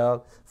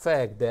trivial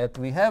fact that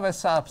we have a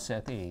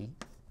subset A,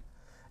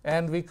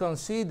 and we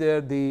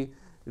consider the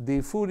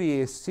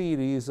Fourier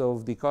series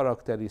of the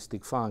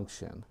characteristic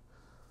function.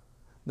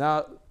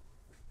 Now,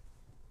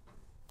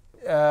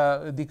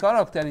 the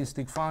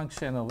characteristic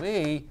function of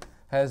A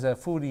has a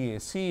Fourier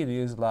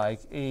series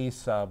like A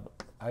sub,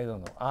 I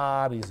don't know,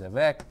 R is a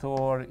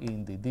vector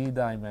in the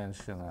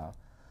d-dimensional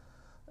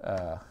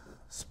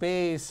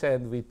space,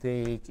 and we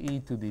take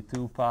e to the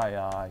 2 pi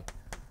I,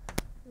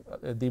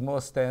 the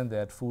most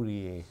standard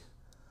Fourier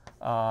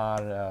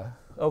are,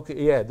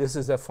 okay, yeah, this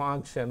is a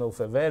function of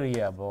a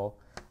variable,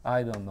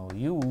 I don't know,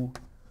 u,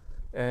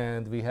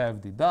 and we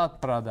have the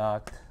dot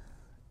product,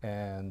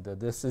 and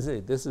this is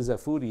it. This is a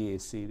Fourier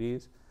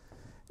series,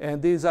 and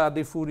these are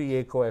the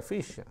Fourier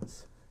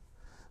coefficients.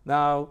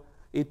 Now,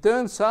 it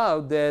turns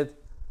out that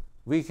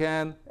we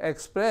can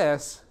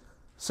express,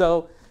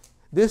 so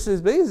this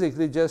is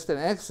basically just an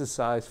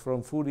exercise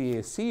from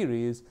Fourier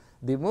series.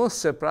 The most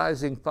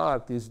surprising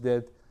part is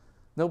that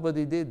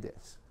nobody did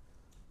this.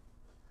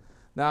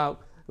 Now,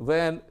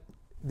 when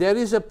there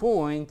is a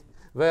point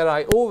where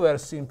I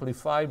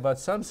oversimplify, but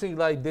something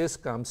like this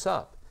comes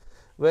up.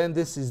 When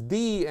this is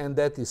D and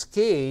that is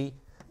K,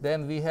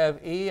 then we have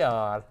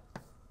AR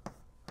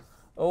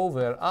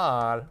over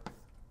R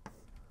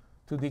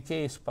to the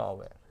K's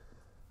power.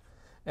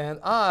 And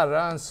R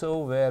runs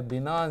over the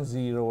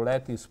non-zero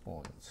lattice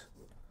points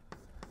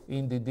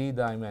in the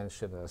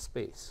d-dimensional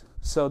space.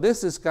 So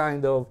this is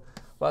kind of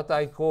what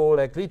I call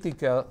a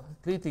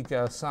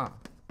critical sum.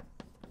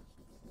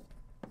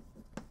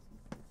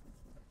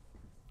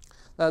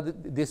 Now,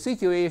 the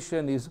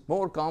situation is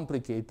more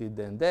complicated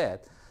than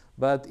that,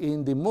 but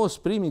in the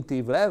most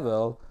primitive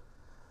level,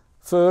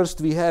 first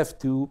we have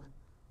to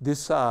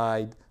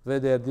decide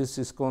whether this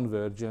is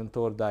convergent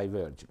or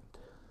divergent.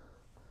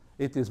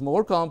 It is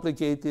more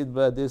complicated,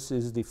 but this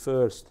is the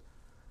first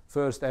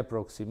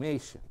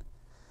approximation.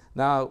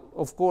 Now,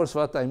 of course,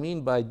 what I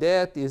mean by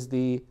that is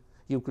the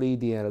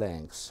Euclidean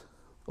length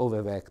of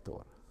a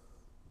vector.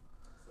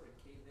 So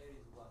K there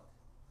is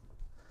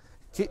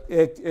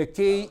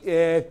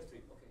what?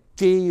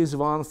 K is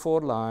 1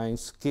 for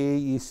lines, K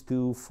is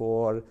 2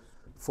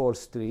 for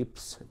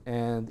strips,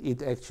 and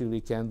it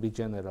actually can be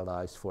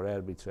generalized for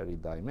arbitrary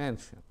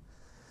dimension.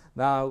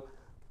 Now,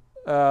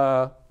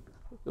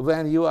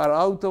 when you are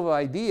out of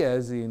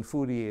ideas in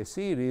Fourier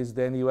series,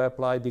 then you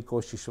apply the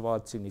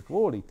Cauchy-Schwarz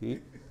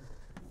inequality,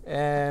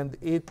 and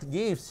it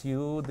gives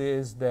you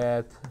this,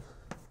 that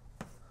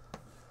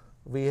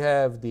we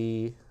have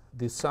the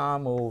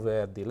sum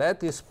over the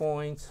lattice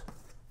points,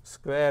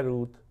 square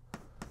root,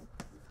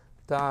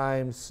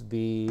 times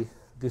the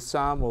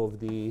sum of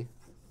the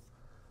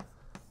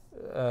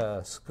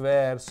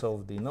squares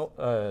of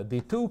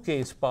the 2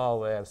 K's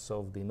powers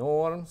of the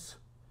norms,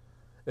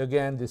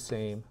 again the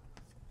same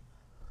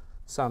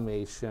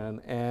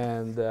summation.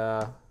 And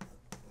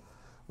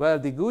well,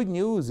 the good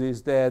news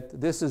is that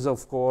this is,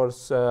 of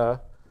course,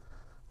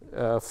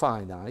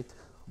 finite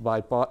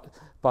by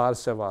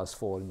Parseval's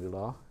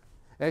formula.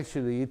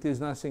 Actually, it is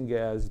nothing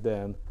else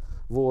than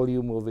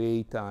volume of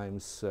A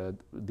times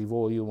the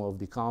volume of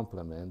the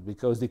complement,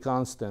 because the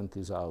constant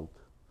is out.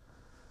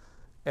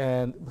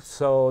 And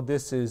so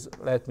this is,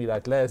 let me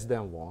write less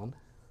than 1.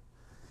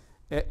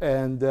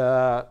 And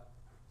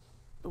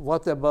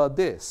what about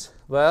this?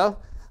 Well,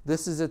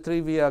 this is a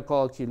trivial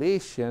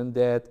calculation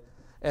that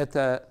at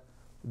a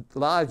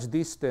large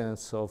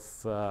distance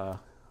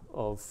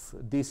of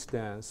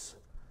distance,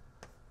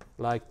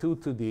 like 2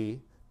 to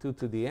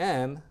the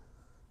n,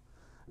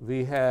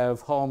 we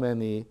have how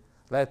many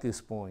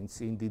lattice points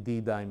in the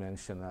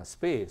d-dimensional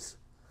space?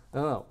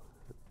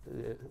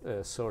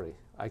 Sorry,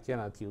 I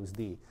cannot use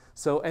d.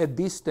 So at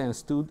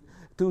distance 2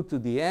 to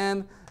the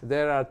n,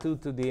 there are 2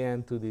 to the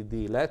n to the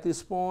d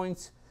lattice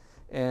points,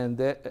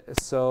 and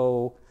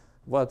so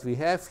what we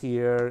have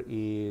here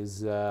is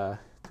 2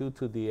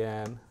 to the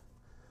n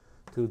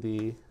to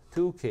the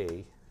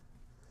 2k,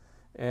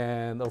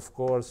 and of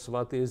course,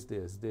 what is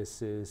this?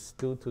 This is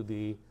 2 to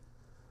the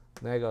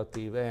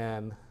negative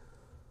n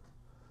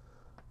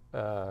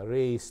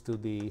raised to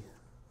the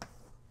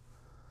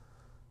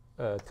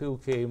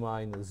 2k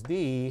minus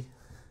d,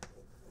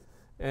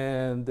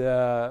 and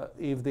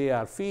if they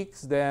are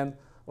fixed, then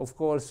of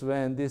course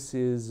when this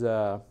is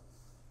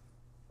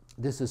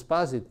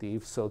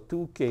positive, so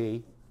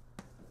 2k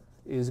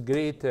is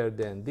greater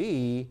than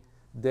d,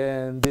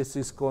 then this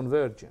is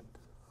convergent.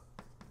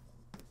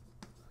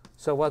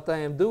 So what I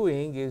am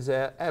doing is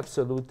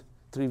absolute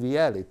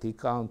triviality,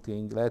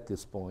 counting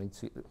lattice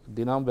points.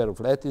 The number of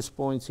lattice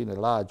points in a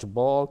large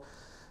ball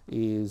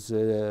is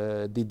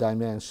the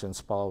dimensions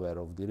power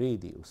of the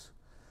radius.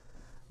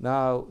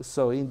 Now,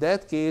 so in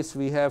that case,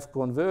 we have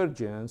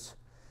convergence,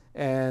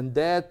 and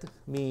that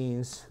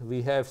means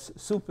we have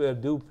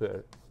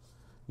super-duper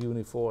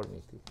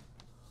uniformity.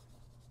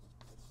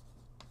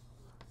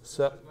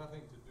 So It has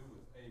nothing to do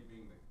with A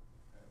being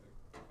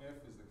f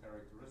is the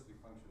characteristic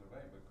function of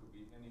A, but it could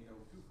be any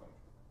L2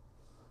 function.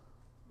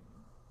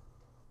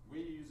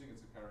 We're using it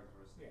as a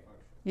characteristic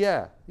function.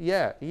 Yeah,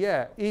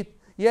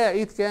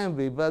 it can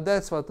be, but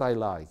that's what I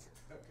like.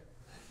 Yeah,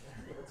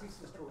 but this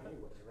is true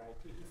anyway, right?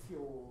 If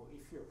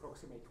you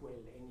approximate well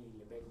any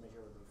Lebesgue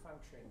measurable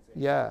functions,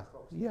 then Yeah, you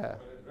approximate. yeah.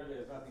 But it really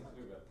has nothing to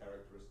do with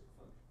characteristic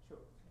function.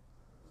 Sure.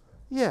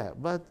 Yeah,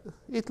 but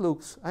it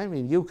looks, I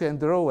mean, you can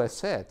draw a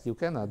set, you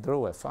cannot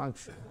draw a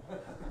function.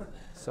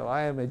 So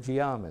I am a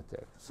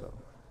geometer. So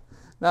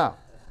now,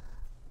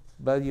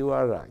 but you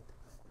are right.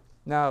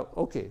 Now,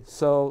 okay,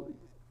 so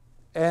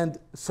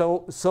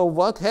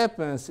what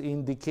happens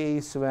in the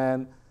case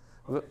when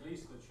Well, at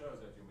least it shows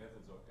that your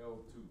methods are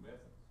L2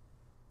 methods.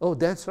 oh,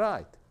 that's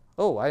right.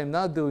 Oh, I am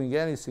not doing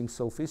anything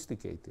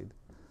sophisticated.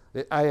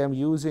 I am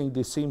using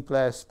the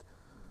simplest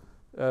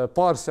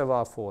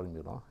Parseval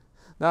formula.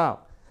 Now,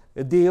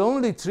 the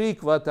only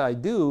trick what I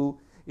do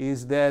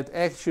is that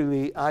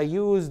actually I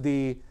use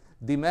the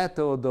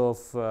method of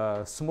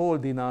small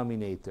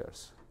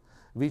denominators,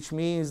 which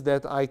means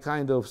that I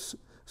kind of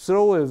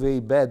throw away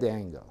bad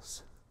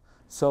angles.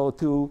 So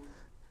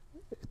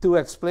to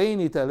explain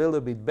it a little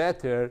bit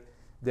better,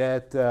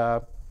 that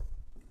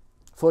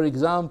for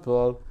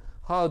example,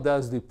 how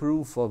does the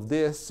proof of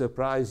this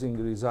surprising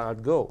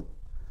result go?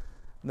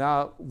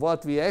 Now,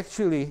 what we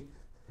actually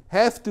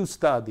have to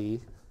study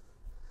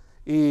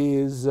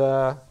is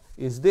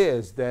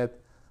this, that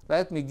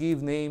let me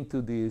give name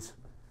to these.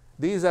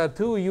 These are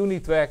two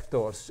unit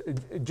vectors,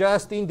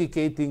 just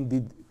indicating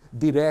the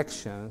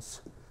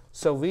directions.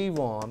 So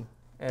V1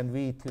 and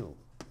V2,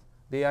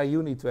 they are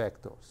unit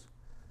vectors.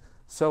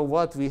 So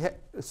what we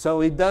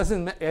so it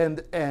doesn't,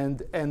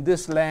 and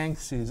this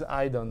length is,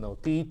 I don't know,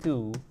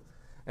 T2,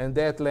 and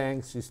that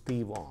length is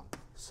T1.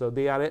 So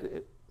they are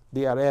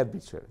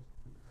arbitrary.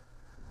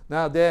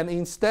 Now then,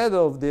 instead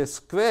of this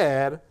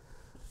square,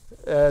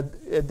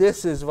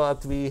 this is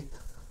what we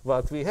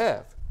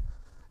have.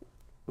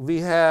 We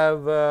have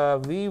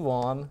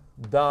V1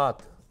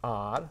 dot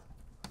R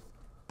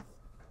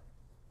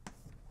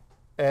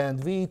and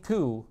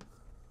V2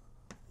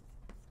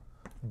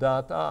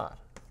 dot R.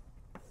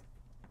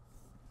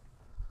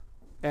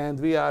 And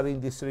we are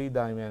in this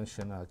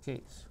three-dimensional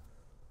case.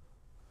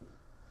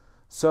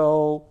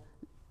 So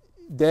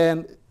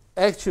then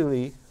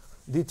actually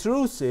the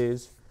truth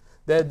is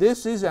that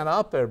this is an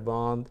upper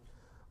bound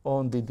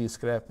on the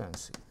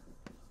discrepancy.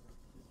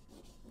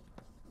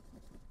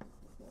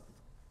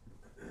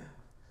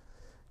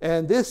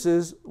 And this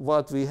is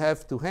what we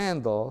have to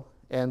handle,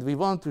 and we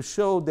want to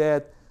show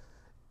that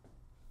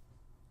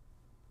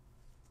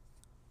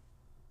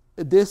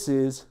this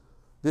is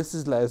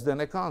less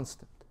than a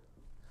constant.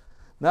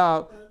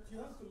 Now, you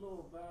have the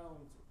lower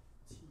bound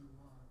T1,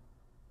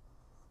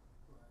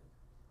 right?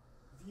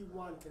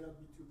 V1 cannot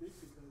be too big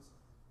because,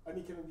 I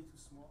mean, cannot be too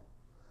small.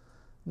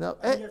 now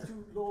And you have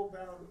to lower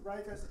bound,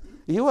 right? As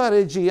you are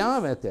a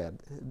geometer.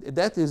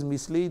 That is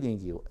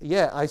misleading you.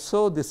 Yeah, I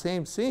saw the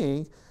same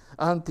thing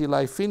until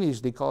I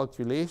finished the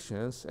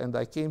calculations, and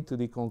I came to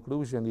the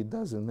conclusion it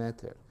doesn't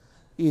matter.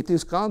 It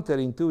is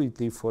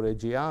counterintuitive for a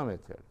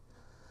geometer.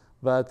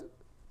 But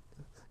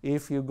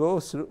if you go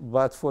through,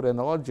 but for an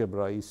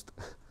algebraist,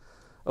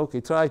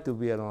 okay, try to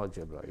be an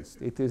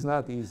algebraist. It is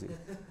not easy.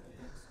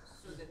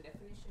 So the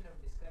definition of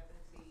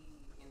discrepancy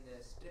in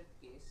the strip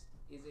case,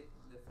 is it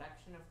the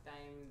fraction of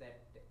time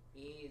that A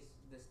is,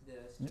 the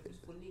strip is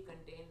fully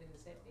contained in the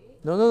set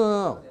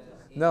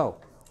A? No.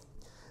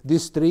 The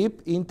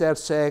strip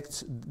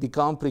intersects the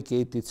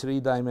complicated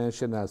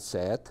three-dimensional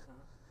set,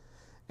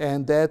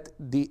 and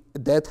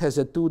that has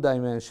a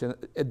two-dimension,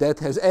 that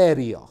has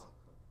area.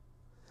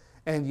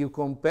 And you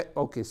compare,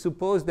 okay,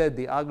 suppose that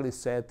the ugly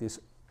set is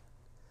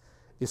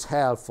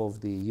half of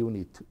the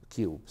unit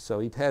cube, so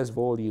it has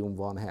volume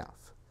 1/2.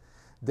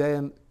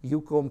 Then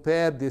you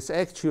compare this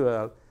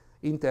actual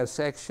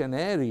intersection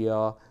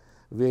area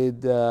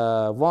with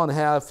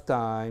 1/2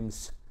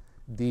 times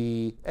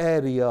the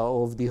area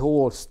of the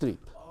whole strip.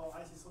 oh,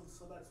 I see.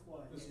 So that's why.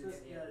 Okay,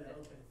 thanks. Yeah, I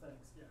understand.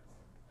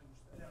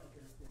 Yeah,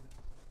 okay.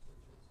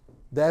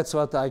 That's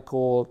what I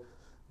call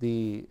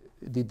the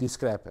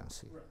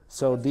discrepancy. Right.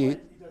 So That's the why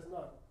it does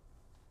not.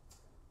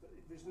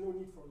 There's no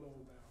need for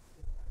lower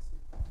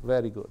bound.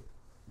 very good.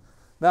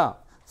 Now,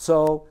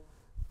 so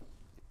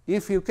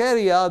if you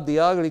carry out the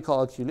ugly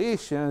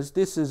calculations,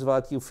 this is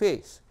what you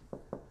face.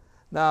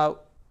 Now,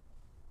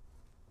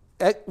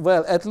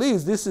 well, at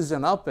least this is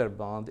an upper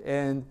bound,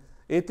 and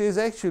it is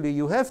actually,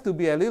 you have to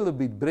be a little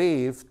bit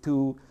brave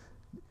to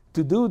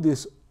do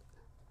this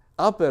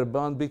upper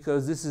bound,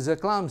 because this is a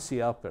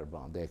clumsy upper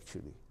bound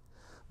actually.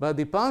 But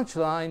the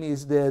punchline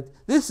is that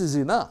this is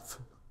enough.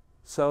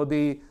 So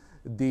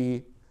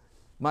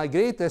my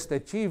greatest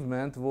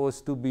achievement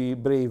was to be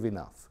brave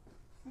enough.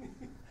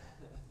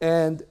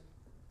 And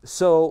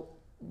so,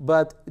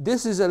 but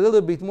this is a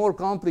little bit more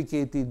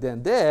complicated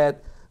than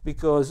that,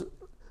 because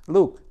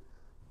look,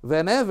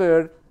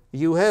 whenever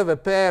you have a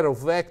pair of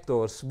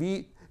vectors,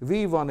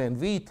 V1 and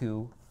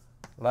V2,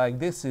 like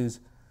this is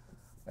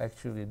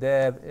actually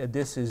there,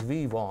 this is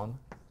V1,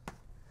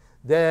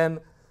 then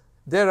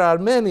there are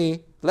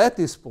many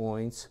lattice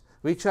points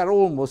which are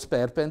almost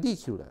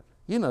perpendicular.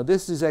 You know,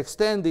 this is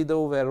extended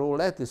over all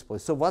lattice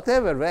points. So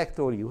whatever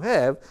vector you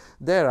have,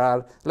 there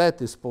are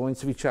lattice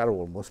points which are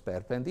almost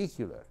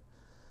perpendicular,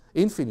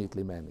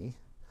 infinitely many.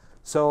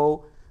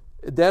 So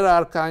there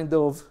are kind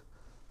of,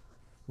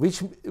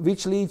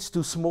 which leads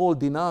to small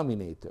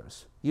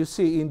denominators. You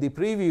see, in the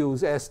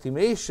previous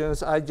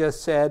estimations, I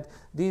just said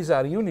these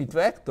are unit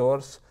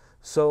vectors.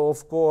 So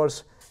of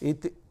course,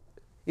 it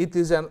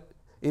is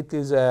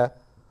a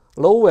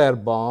lower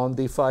bound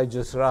if I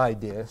just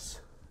write this,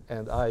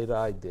 and I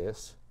write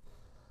this.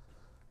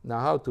 Now,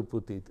 how to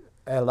put it?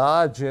 A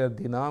larger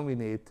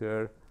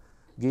denominator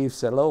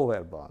gives a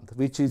lower bound,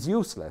 which is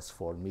useless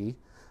for me,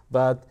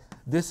 but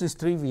this is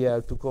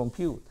trivial to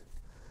compute.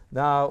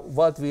 Now,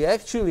 what we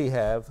actually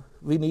have,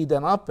 we need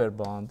an upper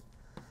bound,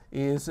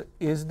 is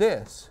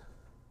this.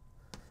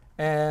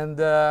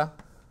 And I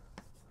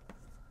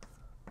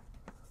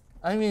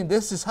mean,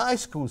 this is high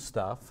school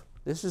stuff.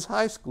 This is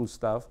high school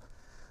stuff.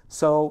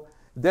 So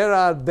there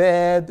are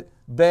bad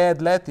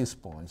lattice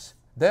points.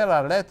 There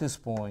are lattice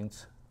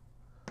points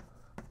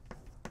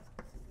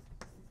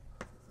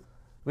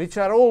which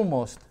are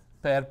almost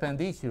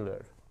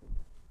perpendicular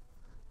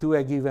to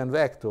a given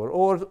vector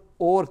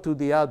or to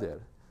the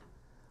other.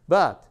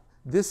 But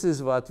this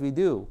is what we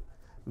do.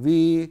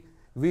 We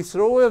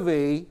throw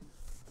away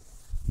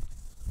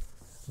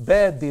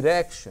bad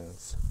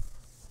directions.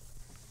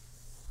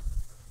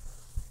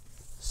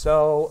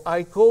 So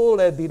I call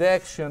a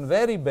direction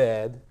very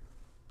bad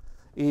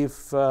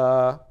if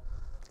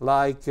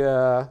like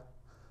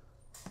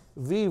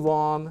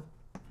V1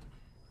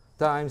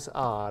 times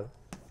R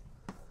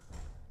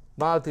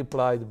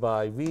multiplied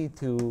by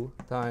V2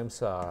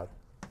 times R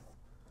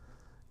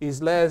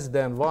is less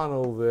than 1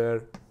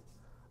 over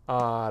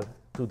R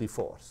to the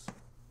fourth.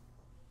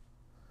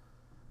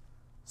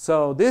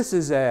 So this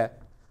is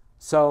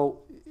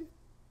so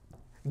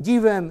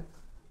given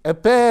a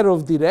pair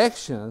of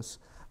directions,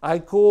 I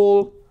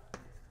call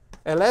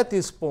a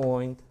lattice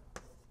point,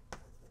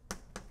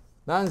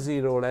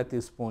 non-zero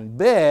lattice point,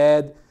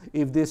 bad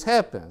if this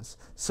happens.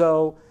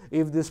 So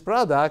if this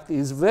product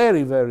is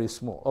very, very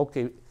small.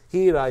 Okay,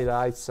 here I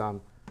write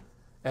some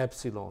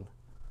epsilon,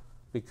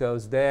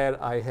 because there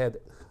I had,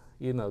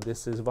 you know,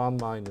 this is 1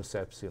 minus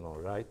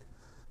epsilon, right?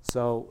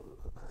 So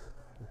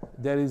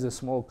there is a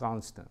small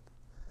constant.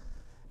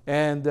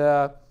 And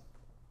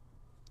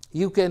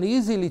you can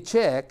easily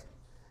check,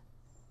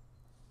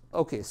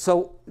 okay,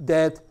 so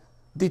that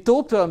the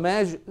total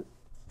measure,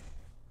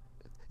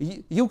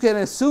 you can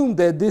assume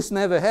that this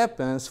never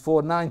happens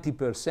for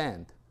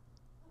 90%,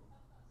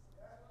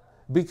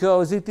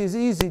 because it is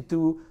easy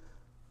to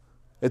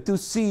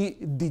see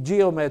the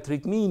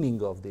geometric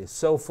meaning of this.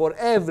 So for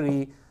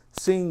every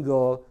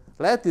single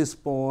lattice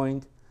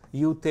point,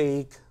 you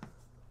take,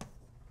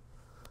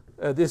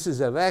 this is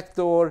a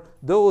vector,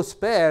 those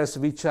pairs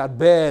which are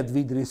bad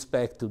with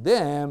respect to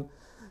them,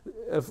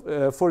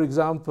 for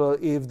example,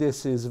 if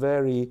this is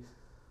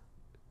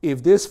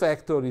if this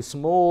vector is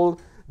small,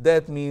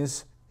 that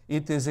means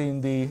it is in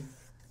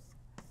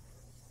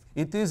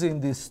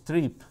this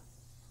strip.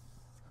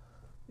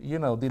 You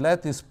know, the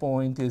lattice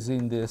point is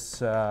in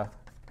this,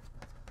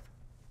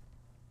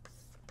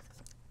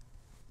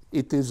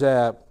 it is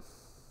a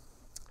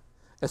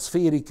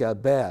spherical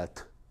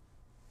belt,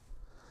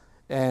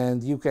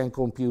 and you can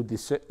compute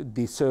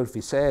the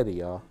surface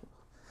area,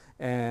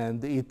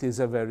 and it is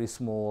a very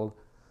small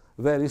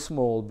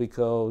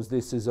because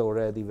this is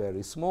already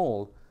very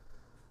small.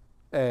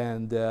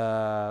 And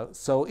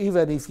so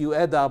even if you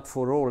add up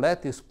for all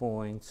lattice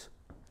points,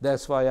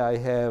 that's why I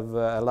have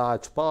a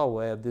large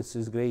power. This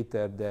is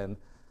greater than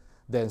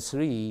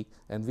 3,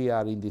 and we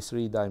are in this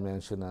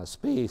 3-dimensional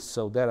space.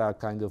 So there are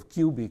kind of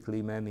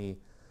cubically many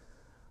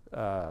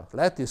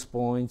lattice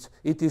points.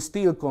 It is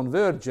still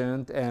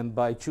convergent, and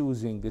by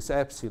choosing this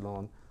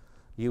epsilon,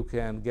 you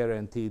can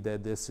guarantee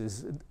that this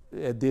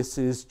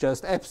is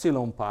just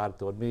epsilon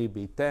part, or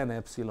maybe 10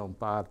 epsilon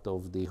part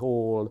of the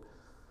whole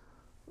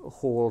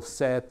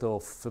set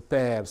of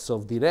pairs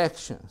of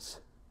directions.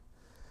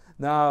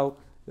 Now,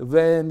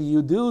 when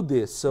you do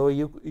this, so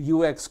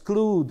you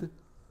exclude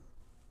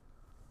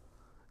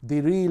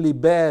the really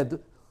bad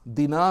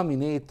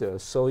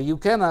denominators. So you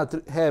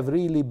cannot have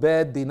really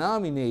bad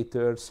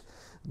denominators.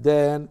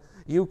 Then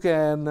you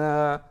can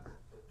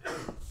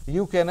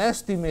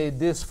estimate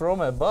this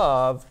from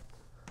above,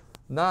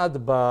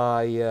 not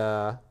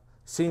by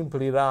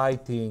simply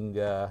writing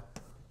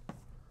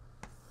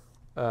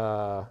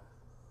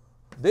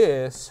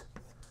this,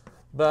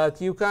 but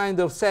you kind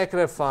of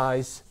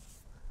sacrifice,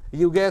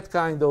 you get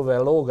kind of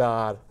a log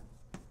R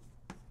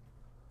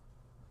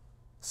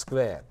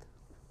squared,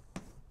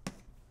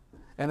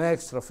 an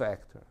extra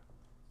factor.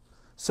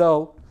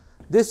 So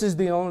this is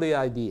the only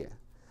idea,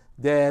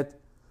 that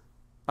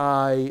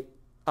I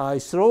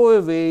throw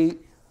away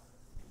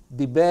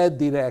the bad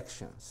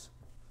directions,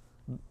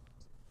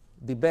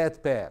 the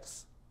bad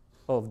pairs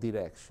of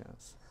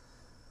directions,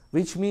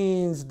 which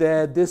means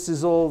that this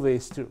is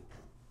always true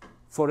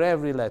for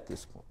every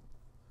lattice point.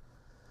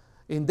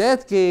 In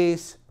that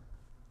case,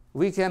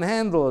 we can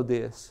handle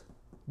this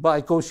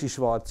by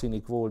Cauchy-Schwarz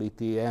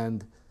inequality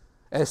and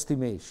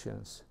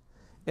estimations.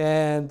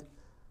 And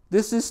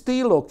this is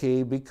still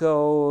okay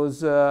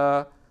because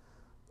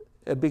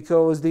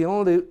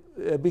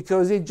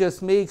it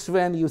just makes,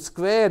 when you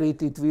square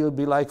it, it will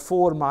be like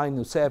 4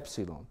 minus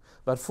epsilon.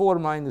 But 4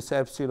 minus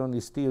epsilon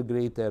is still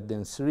greater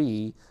than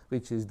 3,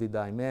 which is the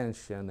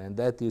dimension, and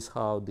that is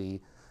how the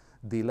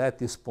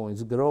lattice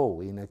points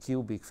grow in a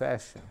cubic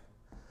fashion.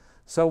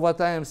 So what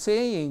I am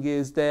saying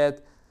is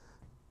that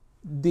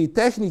the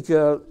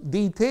technical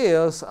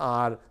details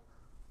are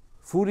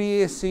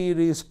Fourier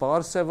series,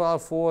 Parseval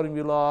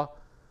formula,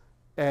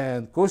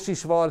 and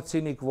Cauchy-Schwarz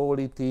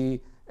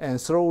inequality, and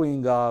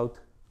throwing out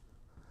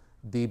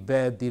the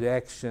bad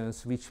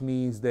directions, which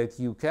means that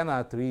you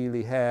cannot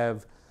really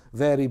have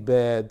very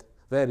bad,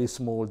 very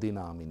small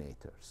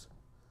denominators.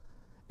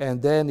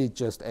 And then it's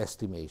just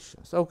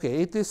estimations.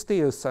 Okay, it is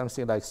still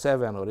something like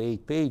 7 or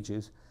 8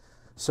 pages.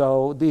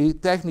 So the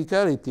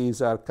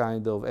technicalities are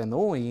kind of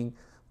annoying,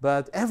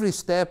 but every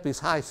step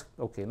is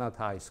okay, not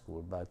high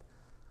school, but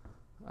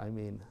I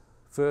mean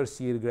first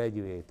year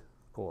graduate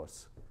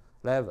course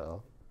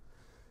level.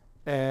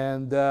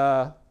 And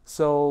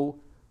so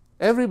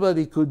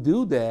everybody could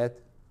do that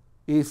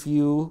if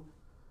you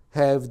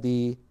have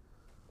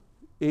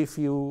if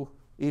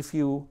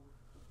you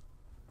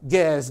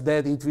guess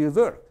that it will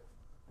work.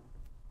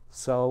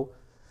 So,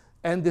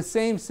 and the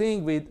same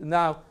thing with,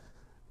 now,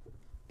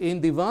 in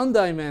the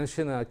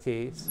one-dimensional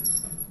case,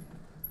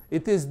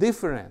 it is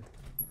different.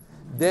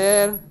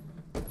 There,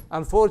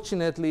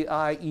 unfortunately,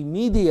 I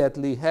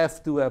immediately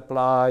have to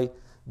apply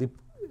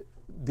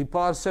the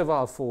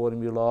Parseval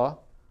formula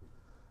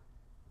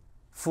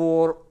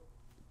for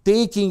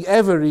taking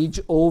average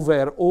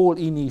over all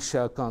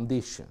initial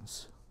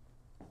conditions.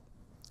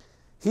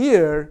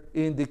 Here,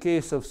 in the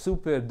case of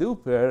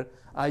super-duper,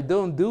 I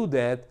don't do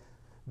that.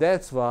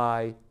 That's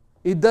why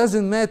it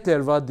doesn't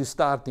matter what the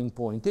starting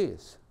point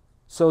is.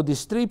 So the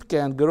strip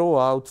can grow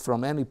out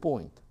from any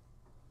point.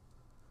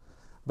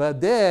 But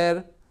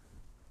there,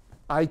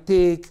 I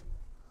take,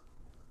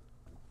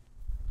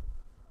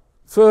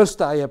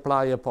 first I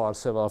apply a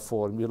Parseval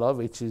formula,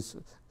 which is,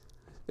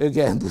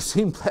 again, the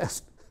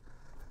simplest.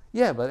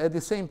 Yeah, but at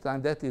the same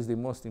time, that is the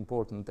most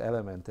important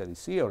elementary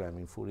theorem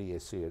in Fourier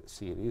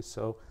series.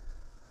 So,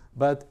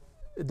 but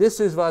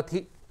this is what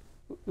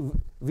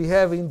we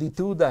have in the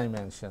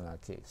two-dimensional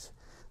case,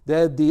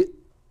 that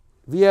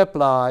we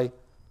apply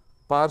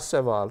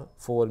Parseval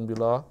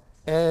formula,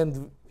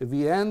 and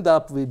we end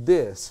up with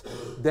this,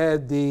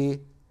 that the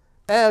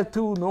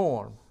L2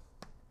 norm,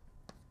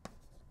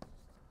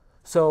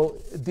 so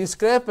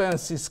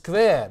discrepancy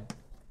squared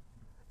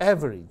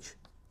average,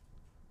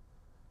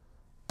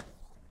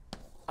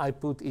 I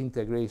put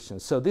integration.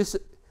 So this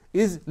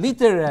is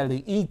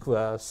literally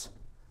equals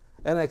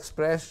an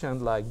expression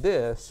like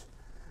this,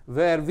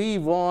 where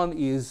V1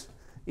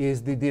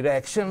 is the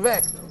direction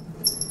vector.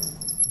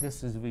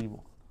 This is V1.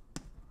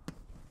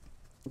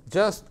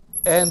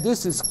 And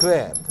this is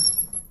squared.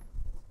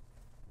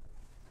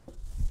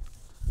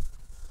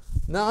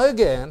 Now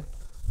again,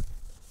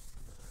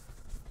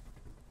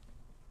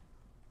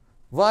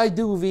 why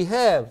do we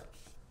have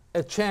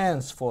a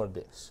chance for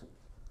this?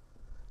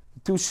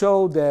 To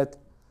show that,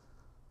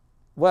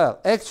 well,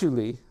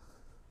 actually,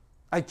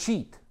 I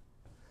cheat.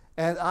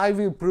 And I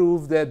will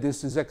prove that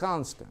this is a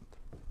constant.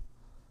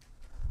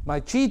 My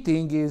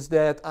cheating is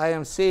that I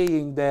am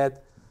saying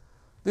that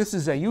this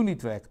is a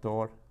unit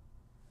vector.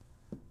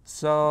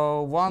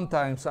 So 1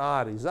 times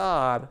r is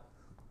r.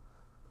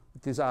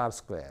 It is r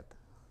squared.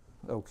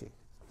 Okay.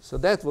 So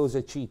that was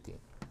a cheating.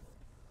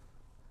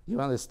 You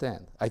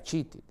understand? I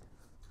cheated.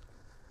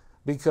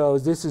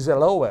 Because this is a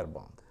lower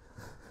bound.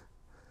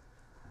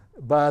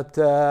 But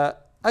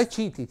I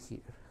cheated here.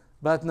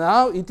 But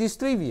now it is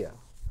trivial.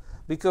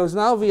 Because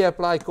now we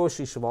apply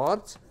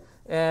Cauchy-Schwarz,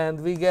 and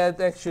we get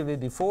actually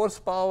the force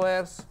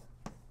powers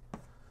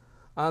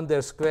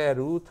under square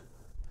root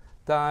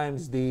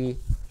times the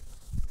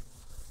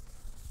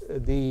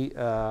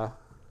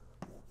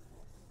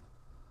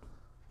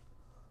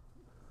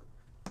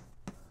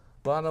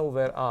 1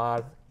 over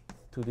r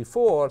to the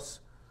force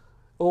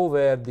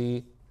over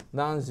the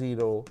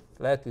non-zero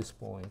lattice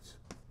points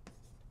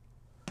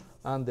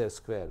under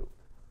square root.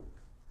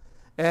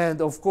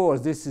 And of course,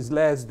 this is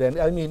less than,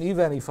 I mean,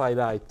 even if I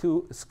write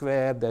 2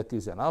 squared, that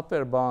is an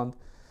upper bound,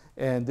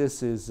 and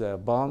this is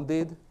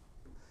bounded,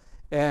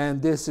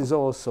 and this is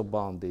also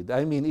bounded.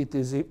 I mean, it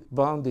is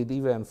bounded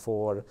even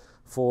for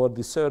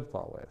the third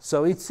power.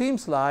 So it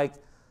seems like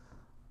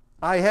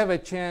I have a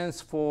chance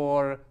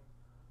for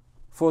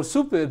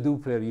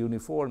super-duper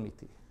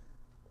uniformity,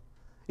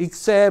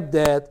 except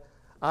that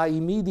I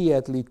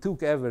immediately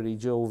took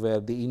average over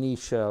the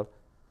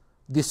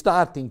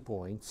starting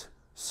points.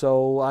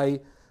 So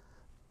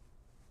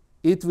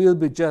it will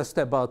be just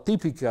about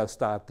typical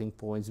starting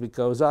points,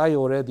 because I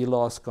already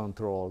lost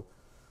control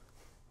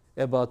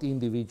about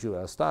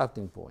individual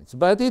starting points.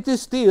 But it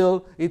is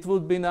still, it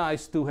would be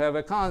nice to have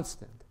a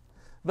constant.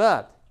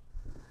 But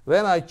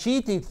when I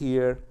cheated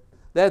here,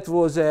 that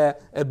was a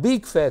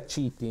big fat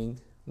cheating,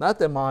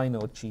 not a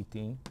minor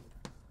cheating.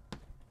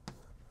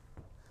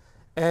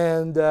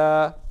 And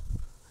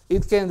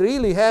it can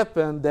really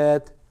happen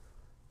that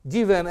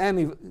given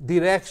any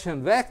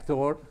direction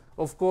vector,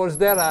 of course,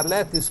 there are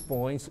lattice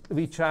points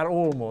which are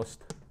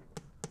almost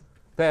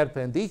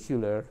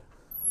perpendicular.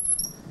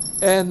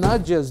 And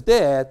not just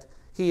that,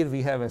 here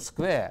we have a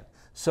square.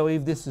 So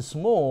if this is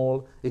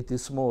small, it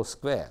is small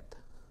squared.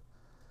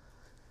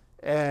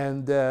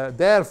 And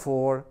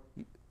therefore,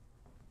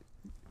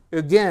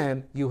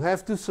 again, you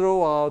have to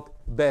throw out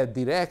bad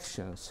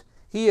directions.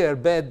 Here,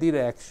 bad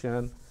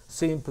direction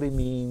simply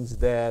means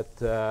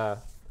that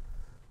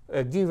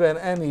given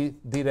any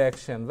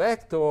direction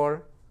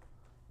vector,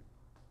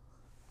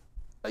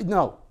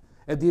 no,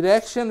 a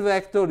direction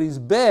vector is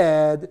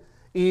bad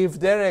if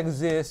there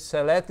exists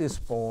a lattice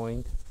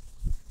point,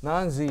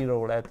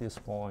 non-zero lattice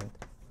point,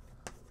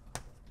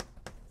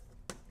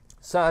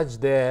 such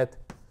that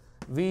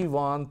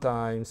V1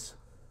 times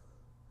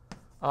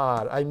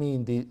R, I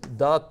mean the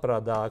dot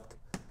product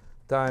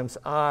times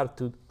R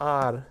to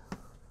R,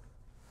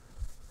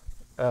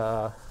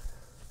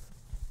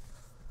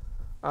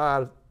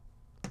 R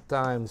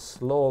times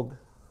log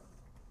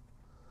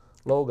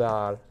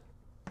R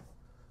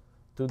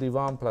to the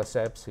 1 plus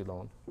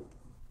epsilon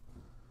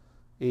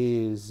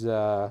is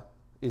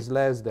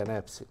less than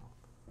epsilon.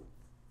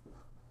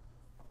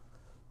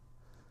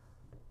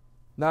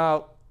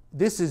 Now,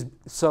 this is,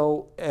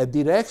 so a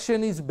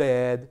direction is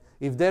bad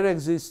if there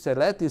exists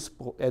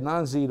a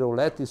non-zero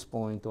lattice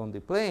point on the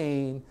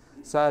plane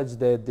such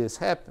that this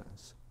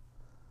happens.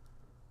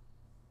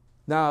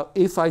 Now,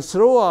 if I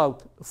throw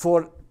out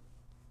for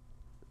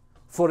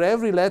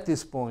every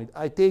lattice point,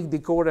 I take the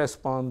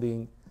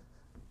corresponding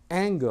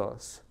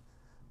angles.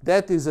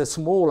 That is a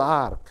small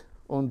arc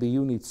on the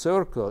unit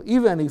circle.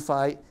 Even if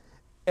I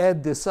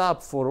add this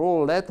up for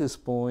all lattice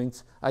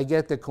points, I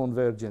get a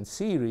convergent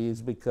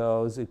series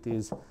because it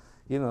is,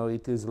 you know,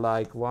 it is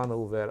like 1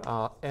 over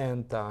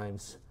n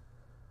times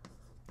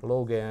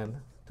log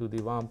n to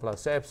the 1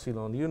 plus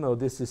epsilon. You know,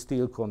 this is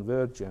still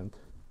convergent.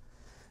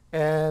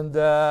 And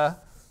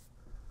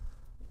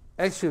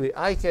actually,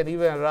 I can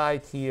even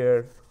write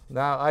here,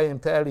 now I am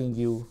telling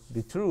you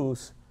the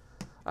truth,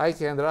 I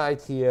can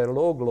write here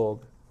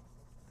log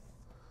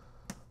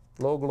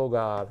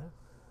R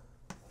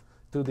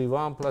to the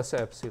 1 plus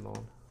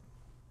epsilon.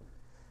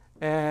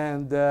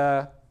 And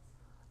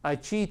I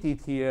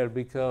cheated here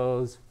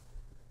because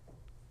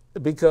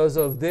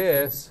of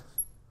this,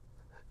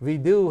 we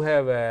do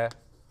have a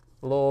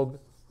log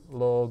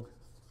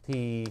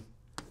t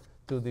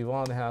to the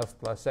 1/2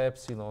 plus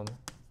epsilon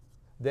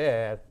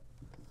there,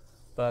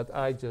 but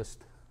I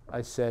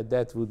said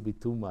that would be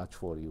too much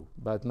for you.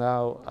 But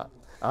now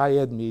I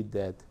admit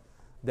that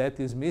that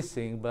is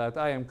missing, but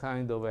I am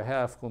kind of a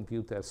half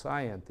computer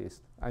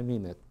scientist. I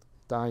mean a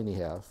tiny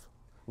half.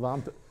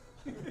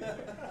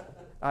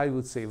 I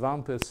would say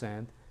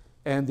 1%.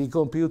 And the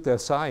computer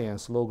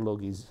science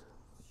log is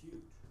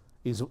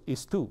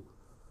 2.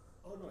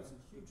 Oh, no, it's a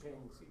huge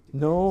thing.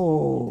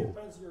 No. It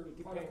depends on your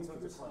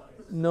computer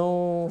science.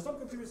 No. For some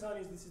computer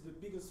science, this is the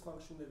biggest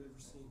function they've ever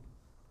seen.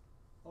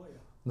 Oh, yeah.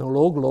 No,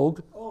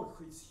 log. Oh,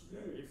 it's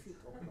huge. If you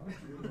talk about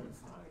minimum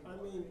I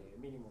mean,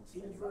 minimum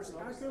inverse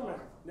accurate.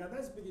 Now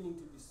that's beginning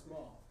to be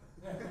small.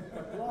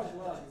 But log is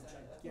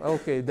gigantic.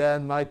 Okay,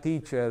 then my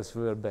teachers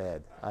were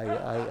bad.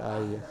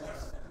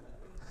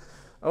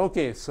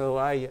 Okay, so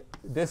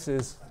this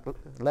is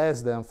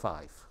less than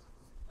 5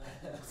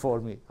 for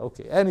me.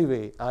 Okay,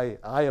 anyway,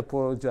 I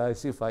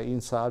apologize if I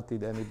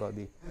insulted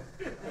anybody.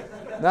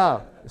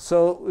 Now,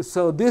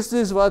 so this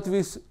is what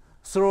we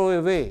throw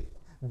away.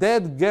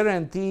 That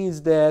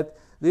guarantees that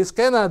this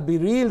cannot be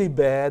really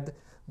bad,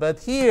 but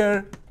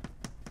here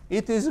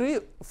it is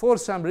for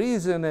some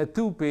reason a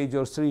 2-page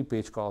or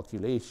 3-page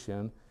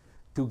calculation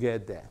to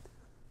get that.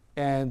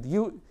 And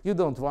you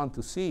don't want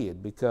to see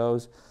it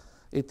because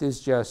it is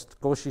just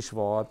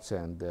Cauchy-Schwarz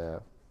and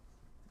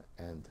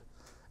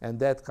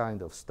that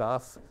kind of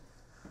stuff.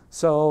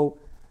 So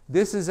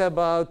this is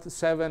about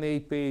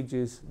 7-8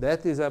 pages.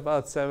 That is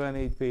about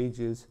 7-8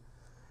 pages.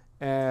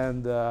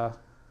 And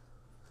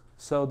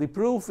so the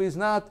proof is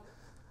not,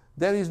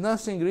 there is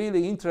nothing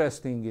really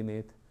interesting in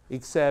it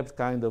except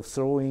kind of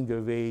throwing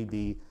away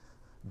the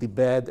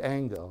bad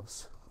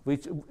angles,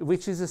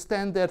 which is a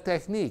standard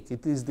technique.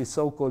 It is the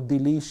so-called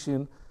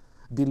deletion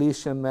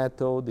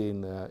method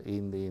in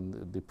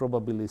the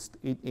probabilist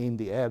in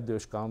the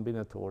Erdős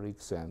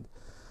combinatorics, and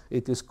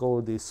it is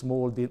called the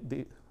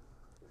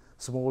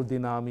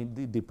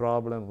the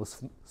problem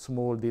with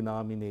small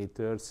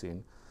denominators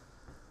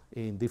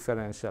in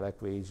differential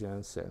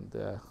equations,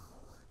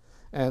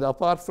 and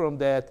apart from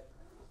that,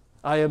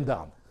 I am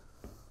done.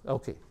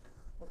 Okay.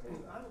 Okay.